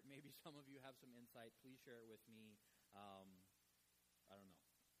hear it. Maybe some of you have some insight. Please share it with me. I don't know.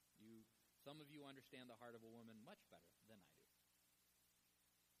 Some of you understand the heart of a woman much better than I do.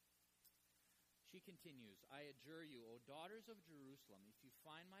 She continues, I adjure you, O daughters of Jerusalem, if you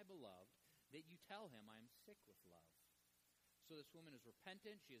find my beloved, that you tell him I am sick with love. So this woman is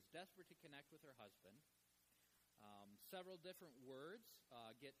repentant. She is desperate to connect with her husband. Several different words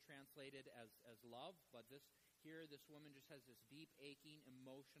get translated as love, but this woman just has this deep, aching,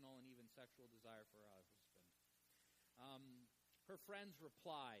 emotional, and even sexual desire for her husband. Her friends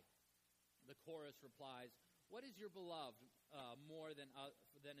reply. The chorus replies, what is your beloved more than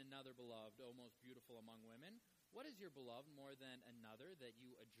another beloved, O most beautiful among women? What is your beloved more than another that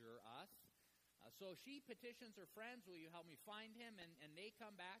you adjure us? So she petitions her friends, will you help me find him? And they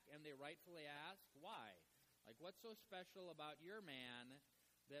come back and they rightfully ask, why? Like, what's so special about your man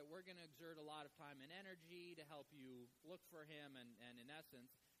that we're going to exert a lot of time and energy to help you look for him and in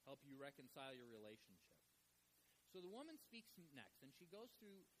essence, help you reconcile your relationship? So the woman speaks next, and she goes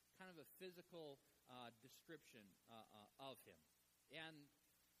through kind of a physical description of him. And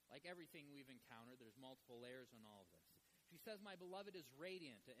like everything we've encountered, there's multiple layers on all of this. She says, my beloved is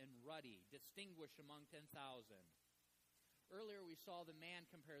radiant and ruddy, distinguished among 10,000. Earlier we saw the man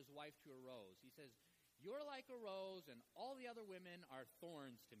compare his wife to a rose. He says, you're like a rose, and all the other women are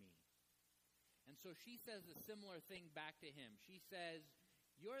thorns to me. And so she says a similar thing back to him. She says,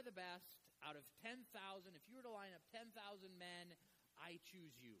 you're the best out of 10,000. If you were to line up 10,000 men, I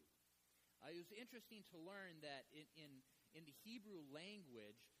choose you. It was interesting to learn that in the Hebrew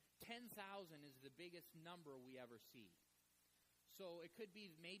language, 10,000 is the biggest number we ever see. So it could be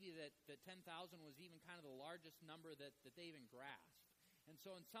maybe that 10,000 was even kind of the largest number that they even grasped. And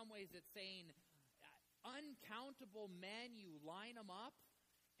so in some ways it's saying, uncountable men, you line them up,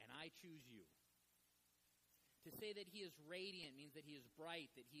 and I choose you. To say that he is radiant means that he is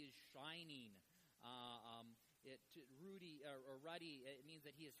bright, that he is shining. Ruddy, it means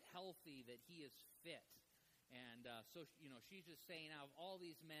that he is healthy, that he is fit. And so she's just saying, out of all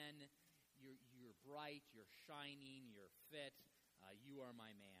these men, you're bright, you're shining, you're fit, you are my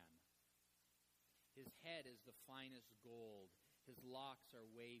man. His head is the finest gold. His locks are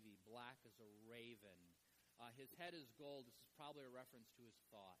wavy, black as a raven. His head is gold. This is probably a reference to his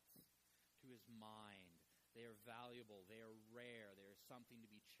thoughts, to his mind. They are valuable. They are rare. They are something to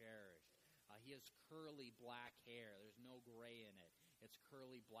be cherished. He has curly black hair. There's no gray in it. It's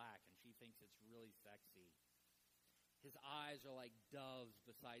curly black, and she thinks it's really sexy. His eyes are like doves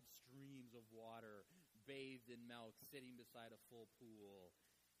beside streams of water, bathed in milk, sitting beside a full pool.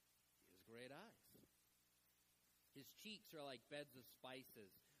 He has great eyes. His cheeks are like beds of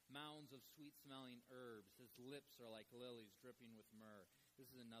spices, mounds of sweet-smelling herbs. His lips are like lilies dripping with myrrh. This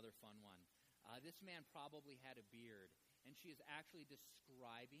is another fun one. This man probably had a beard, and she is actually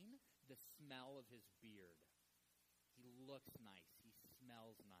describing the smell of his beard. He looks nice. He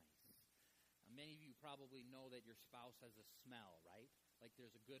smells nice. Many of you probably know that your spouse has a smell, right? Like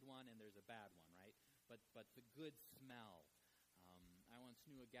there's a good one and there's a bad one, right? But the good smell. I once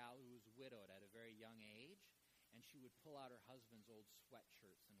knew a gal who was widowed at a very young age, and she would pull out her husband's old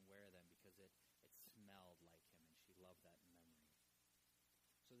sweatshirts and wear them because it smelled like him, and she loved that memory.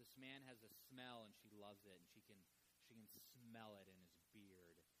 So this man has a smell, and she loves it, and she can smell it in his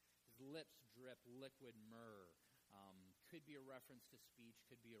beard. His lips drip liquid myrrh. Could be a reference to speech,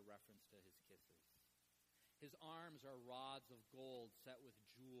 could be a reference to his kisses. His arms are rods of gold set with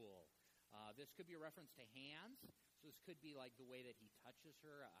jewel. This could be a reference to hands. So this could be like the way that he touches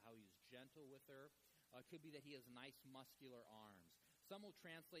her, how he's gentle with her. It could be that he has nice muscular arms. Some will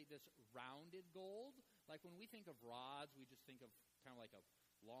translate this rounded gold. Like when we think of rods, we just think of kind of like a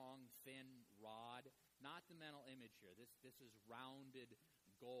long, thin rod. Not the mental image here. This is rounded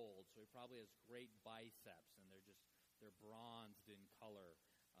gold. So he probably has great biceps, and they're bronzed in color.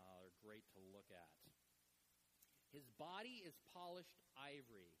 They're great to look at. His body is polished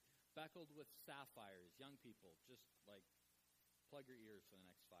ivory, speckled with sapphires. Young people, just like plug your ears for the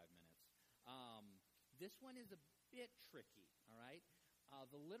next 5 minutes. This one is a bit tricky, all right?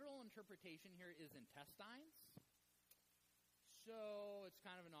 The literal interpretation here is intestines. So it's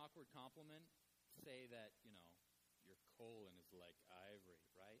kind of an awkward compliment to say that, your colon is like ivory,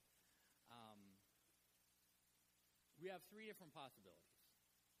 right? We have 3 different possibilities.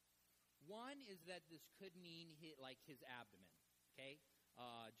 One is that this could mean his abdomen, okay?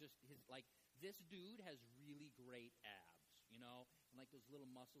 Just his, this dude has really great abs, and those little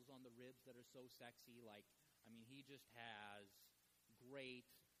muscles on the ribs that are so sexy. He just has great,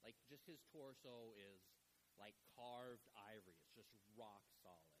 just his torso is like carved ivory. It's just rock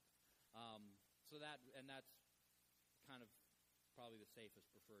solid. That's kind of probably the safest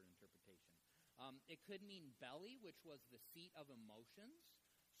preferred interpretation. It could mean belly, which was the seat of emotions.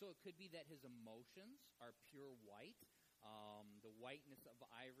 So it could be that his emotions are pure white. The whiteness of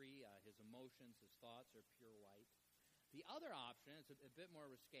ivory, his emotions, his thoughts are pure white. The other option is a bit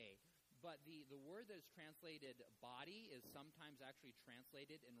more risque, but the word that is translated body is sometimes actually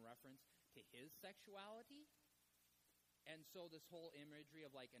translated in reference to his sexuality. And so this whole imagery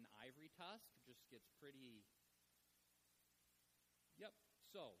of like an ivory tusk just gets pretty... Yep,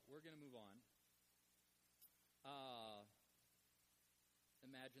 so we're going to move on.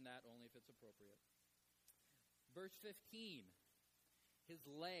 Imagine that only if it's appropriate. Verse 15. His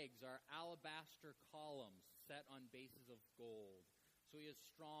legs are alabaster columns set on bases of gold. So he has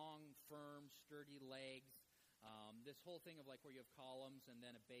strong, firm, sturdy legs. This whole thing of where you have columns and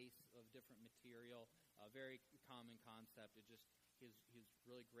then a base of different material, a very common concept. It just his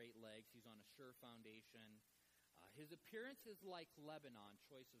really great legs. He's on a sure foundation. His appearance is like Lebanon,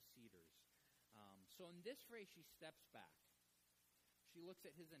 choice of cedars. So in this phrase, she steps back. She looks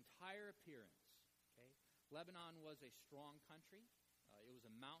at his entire appearance. Okay, Lebanon was a strong country. It was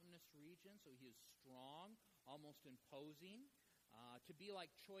a mountainous region, so he is strong, almost imposing. To be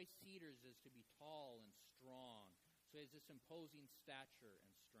like choice cedars is to be tall and strong. So he has this imposing stature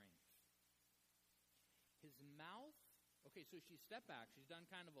and strength. His mouth, okay, so she stepped back. She's done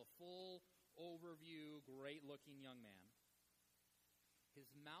kind of a full overview, great-looking young man. His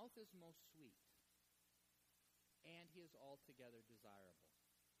mouth is most sweet, and he is altogether desirable.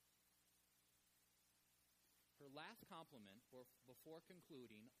 Her last compliment, before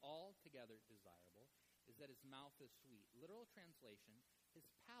concluding, altogether desirable, is that his mouth is sweet. Literal translation, his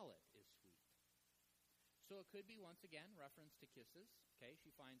palate is sweet. So it could be, once again, reference to kisses. Okay,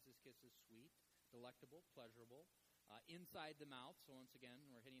 she finds his kisses sweet, delectable, pleasurable. Inside the mouth, so once again,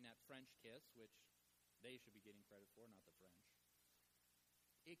 we're hitting that French kiss, which they should be getting credit for, not the French.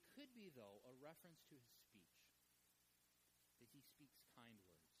 It could be, though, a reference to his speech, that he speaks kind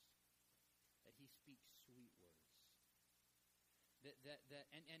words, that he speaks sweet words.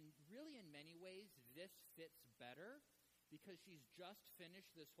 And really, in many ways, this fits better because she's just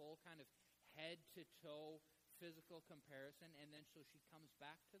finished this whole kind of head-to-toe physical comparison, and then so she comes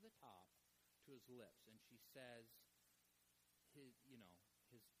back to the top, to his lips, and she says,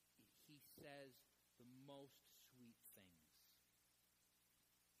 he says the most sweet things.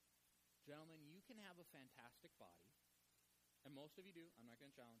 Gentlemen, you can have a fantastic body, and most of you do. I'm not going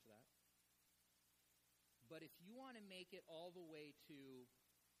to challenge that. But if you want to make it all the way to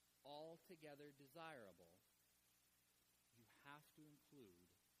altogether desirable, you have to include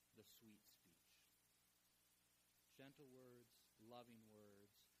the sweet speech. Gentle words, loving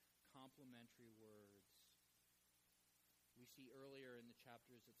words, complimentary words. We see earlier in the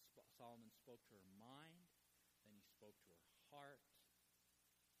chapters that Solomon spoke to her mind, then he spoke to her heart.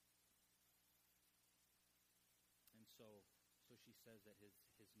 And so she says that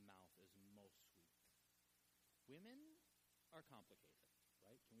his mouth is most sweet. Women are complicated,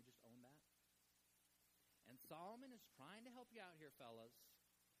 right? Can we just own that? And Solomon is trying to help you out here, fellas.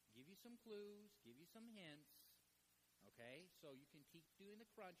 Give you some clues, give you some hints. Okay? So you can keep doing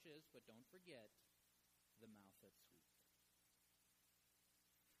the crunches, but don't forget the mouth that's sweet.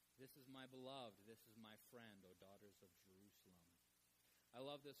 This is my beloved, this is my friend, O daughters of Jerusalem. I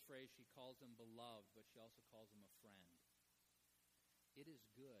love this phrase. She calls him beloved, but she also calls him a friend. It is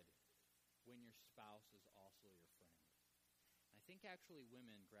good when your spouse is also your friend. I think actually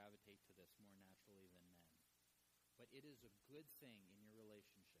women gravitate to this more naturally than men. But it is a good thing in your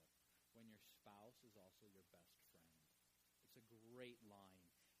relationship when your spouse is also your best friend. It's a great line,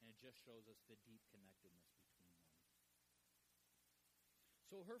 and it just shows us the deep connectedness between them.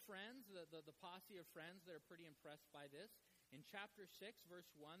 So her friends, the posse of friends that are pretty impressed by this, in chapter 6, verse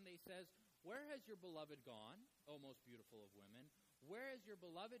 1, they says, "Where has your beloved gone, O most beautiful of women? Where has your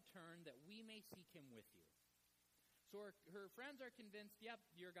beloved turned that we may seek him with you?" So her friends are convinced, yep,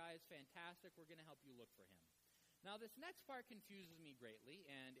 your guy is fantastic. We're going to help you look for him. Now, this next part confuses me greatly,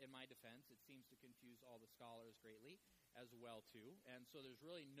 and in my defense, it seems to confuse all the scholars greatly as well, too. And so there's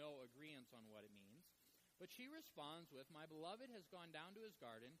really no agreement on what it means. But she responds with, "My beloved has gone down to his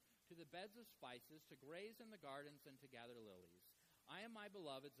garden, to the beds of spices, to graze in the gardens and to gather lilies. I am my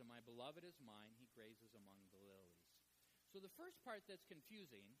beloved's, and my beloved is mine. He grazes among the lilies." So the first part that's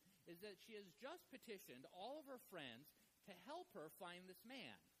confusing is that she has just petitioned all of her friends to help her find this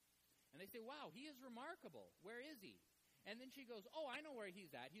man. And they say, "Wow, he is remarkable. Where is he?" And then she goes, "Oh, I know where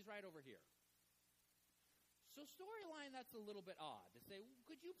he's at. He's right over here." So storyline, that's a little bit odd to say,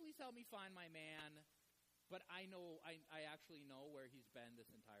 "Could you please help me find my man?" But I actually know where he's been this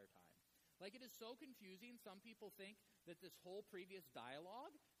entire time. Like, it is so confusing. Some people think that this whole previous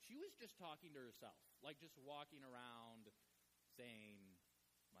dialogue, she was just talking to herself, like just walking around saying,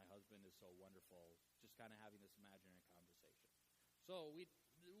 "My husband is so wonderful," just kind of having this imaginary conversation. So we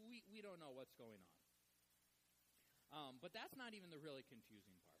don't know what's going on. But that's not even the really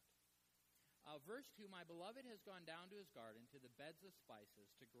confusing part. Verse 2, "My beloved has gone down to his garden, to the beds of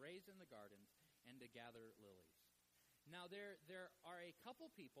spices, to graze in the gardens, and to gather lilies." Now, there are a couple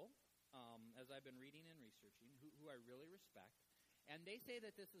people, as I've been reading and researching, who I really respect, and they say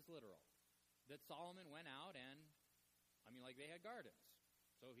that this is literal, that Solomon went out and, they had gardens.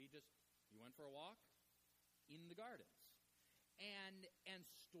 So he went for a walk in the gardens. And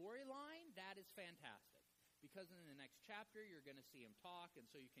storyline, that is fantastic. Because in the next chapter, you're going to see him talk, and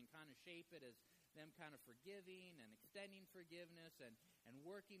so you can kind of shape it as them kind of forgiving and extending forgiveness and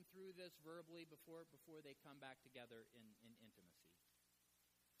working through this verbally before they come back together in intimacy.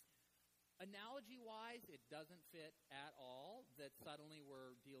 Analogy-wise, it doesn't fit at all that suddenly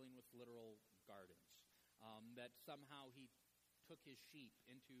we're dealing with literal gardens. That somehow he took his sheep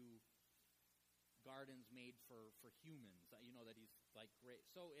into gardens made for humans, that he's like great.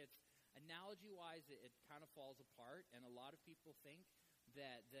 So it's analogy-wise, it kind of falls apart, and a lot of people think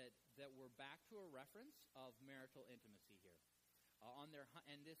that we're back to a reference of marital intimacy here.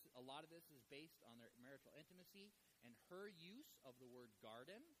 A lot of this is based on their marital intimacy and her use of the word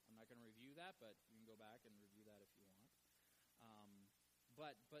garden. I'm not going to review that, but you can go back and review that if you want.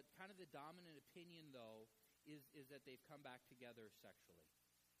 But kind of the dominant opinion, though, is that they've come back together sexually.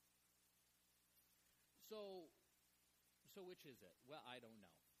 So which is it? Well, I don't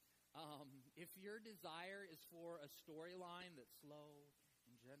know. If your desire is for a storyline that's slow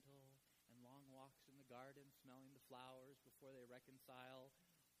and gentle and long walks in the garden, smelling the flowers before they reconcile,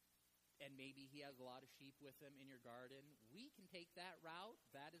 and maybe he has a lot of sheep with him in your garden, we can take that route.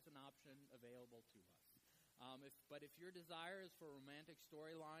 That is an option available to us. But if your desire is for a romantic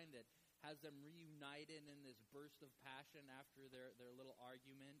storyline that has them reunited in this burst of passion after their little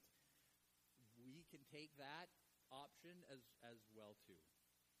argument, we can take that option as well too.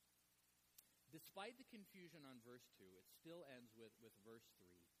 Despite the confusion on verse 2, it still ends with verse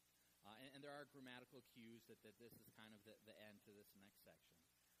 3. And there are grammatical cues that this is kind of the end to this next section.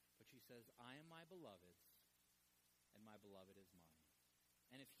 But she says, "I am my beloved's, and my beloved is mine."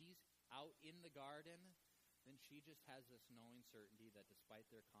 And if he's out in the garden, then she just has this knowing certainty that despite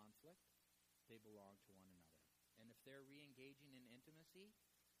their conflict, they belong to one another. And if they're re-engaging in intimacy,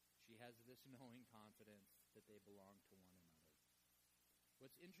 she has this knowing confidence that they belong to one another.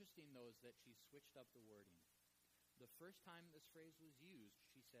 What's interesting, though, is that she switched up the wording. The first time this phrase was used,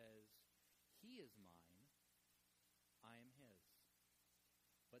 she says, "He is mine, I am his."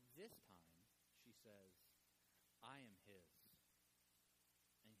 But this time, she says, "I am his,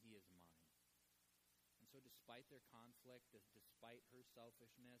 and he is mine." And so despite their conflict, despite her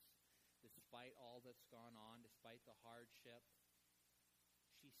selfishness, despite all that's gone on, despite the hardship,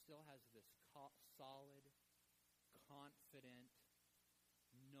 she still has this solid, confident,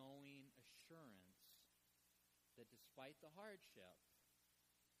 knowing assurance that despite the hardship,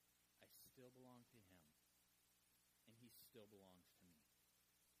 I still belong to him, and he still belongs to me.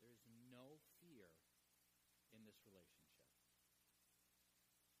 There is no fear in this relationship.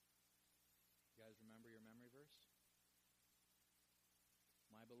 You guys remember your memory verse?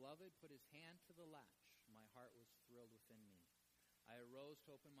 "My beloved put his hand to the latch. My heart was thrilled within me. I arose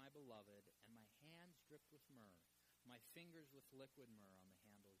to open my beloved, and my hands dripped with myrrh, my fingers with liquid myrrh on the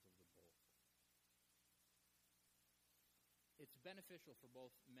handles of the bolt." It's beneficial for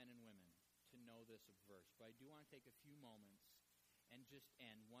both men and women to know this verse, but I do want to take a few moments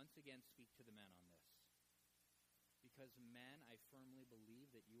and once again speak to the men on this. Because men, I firmly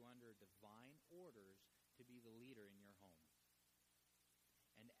believe that you are under divine orders to be the leader in your home.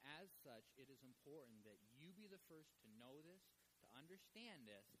 And as such, it is important that you be the first to know this, to understand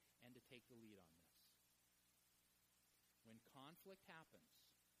this, and to take the lead on this. when conflict happens,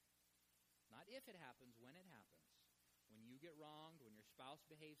 not if it happens, when it happens, when you get wronged, when your spouse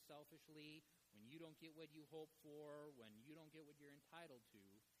behaves selfishly, when you don't get what you hope for, when you don't get what you're entitled to,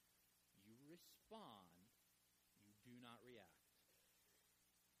 you respond, you do not react.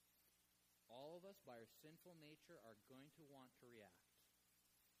 All of us, by our sinful nature, are going to want to react.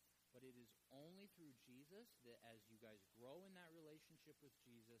 But it is only through Jesus that as you guys grow in that relationship with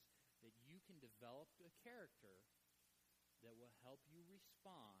Jesus, that you can develop a character that will help you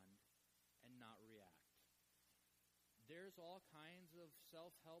respond and not react. There's all kinds of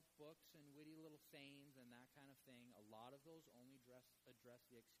self-help books and witty little sayings and that kind of thing. A lot of those only address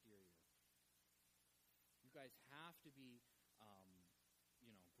the exterior. You guys have to be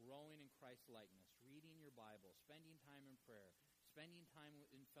growing in Christ's likeness, reading your Bible, spending time in prayer, spending time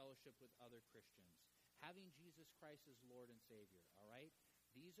in fellowship with other Christians, having Jesus Christ as Lord and Savior, all right?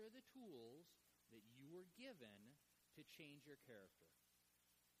 These are the tools that you were given to change your character.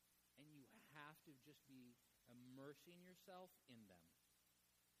 And you have to just be immersing yourself in them.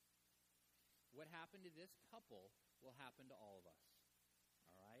 What happened to this couple will happen to all of us,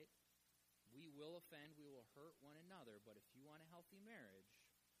 all right? We will offend, we will hurt one another, but if you want a healthy marriage,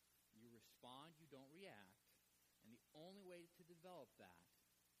 you respond, you don't react, and the only way to develop that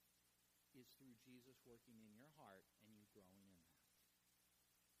is through Jesus working in your heart and you growing in that.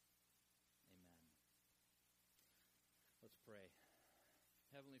 Amen. Let's pray.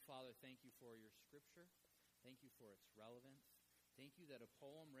 Heavenly Father, thank you for your scripture. Thank you for its relevance. Thank you that a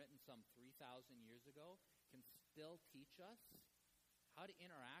poem written some 3,000 years ago can still teach us how to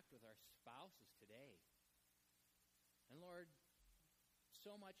interact with our spouses today. And Lord,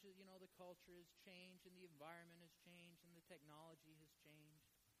 so much of, the culture has changed and the environment has changed and the technology has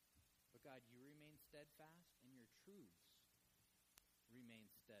changed. But God, you remain steadfast and your truths remain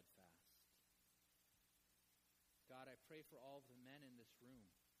steadfast. God, I pray for all of the men in this room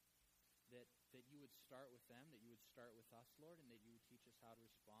that you would start with them, that you would start with us, Lord, and that you would teach us how to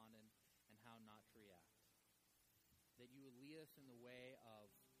respond and how not to react. That you would lead us in the way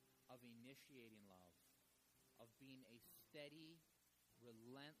of initiating love, of being a steady,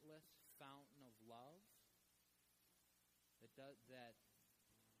 relentless fountain of love that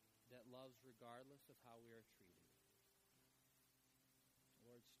loves regardless of how we are treated.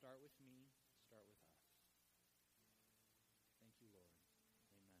 Lord, start with me, start with us. Thank you, Lord.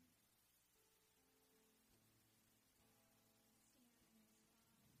 Amen.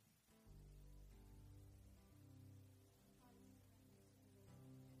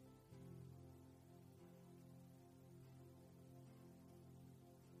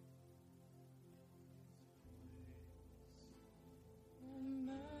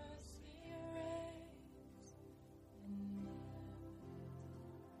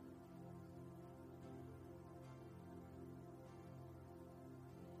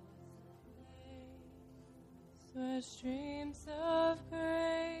 Where streams of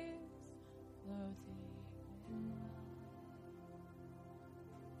grace flow deep in love,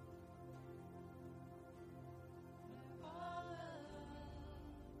 where all love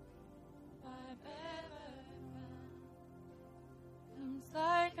I've ever found comes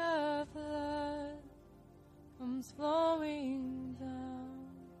like a flood, comes flowing down.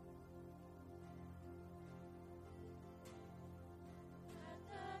 At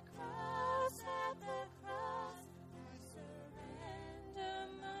the cross, I surrender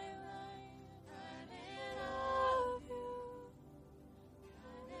my life. I'm in awe of you.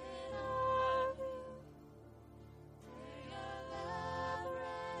 I'm in awe of you. Where your love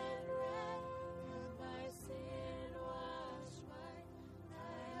ran red, and my sin washed white. I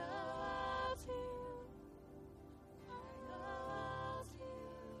owe all to you. I owe all to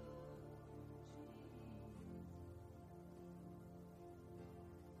you, Jesus.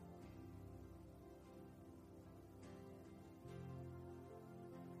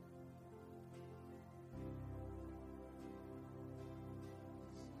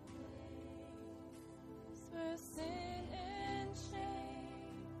 Where sin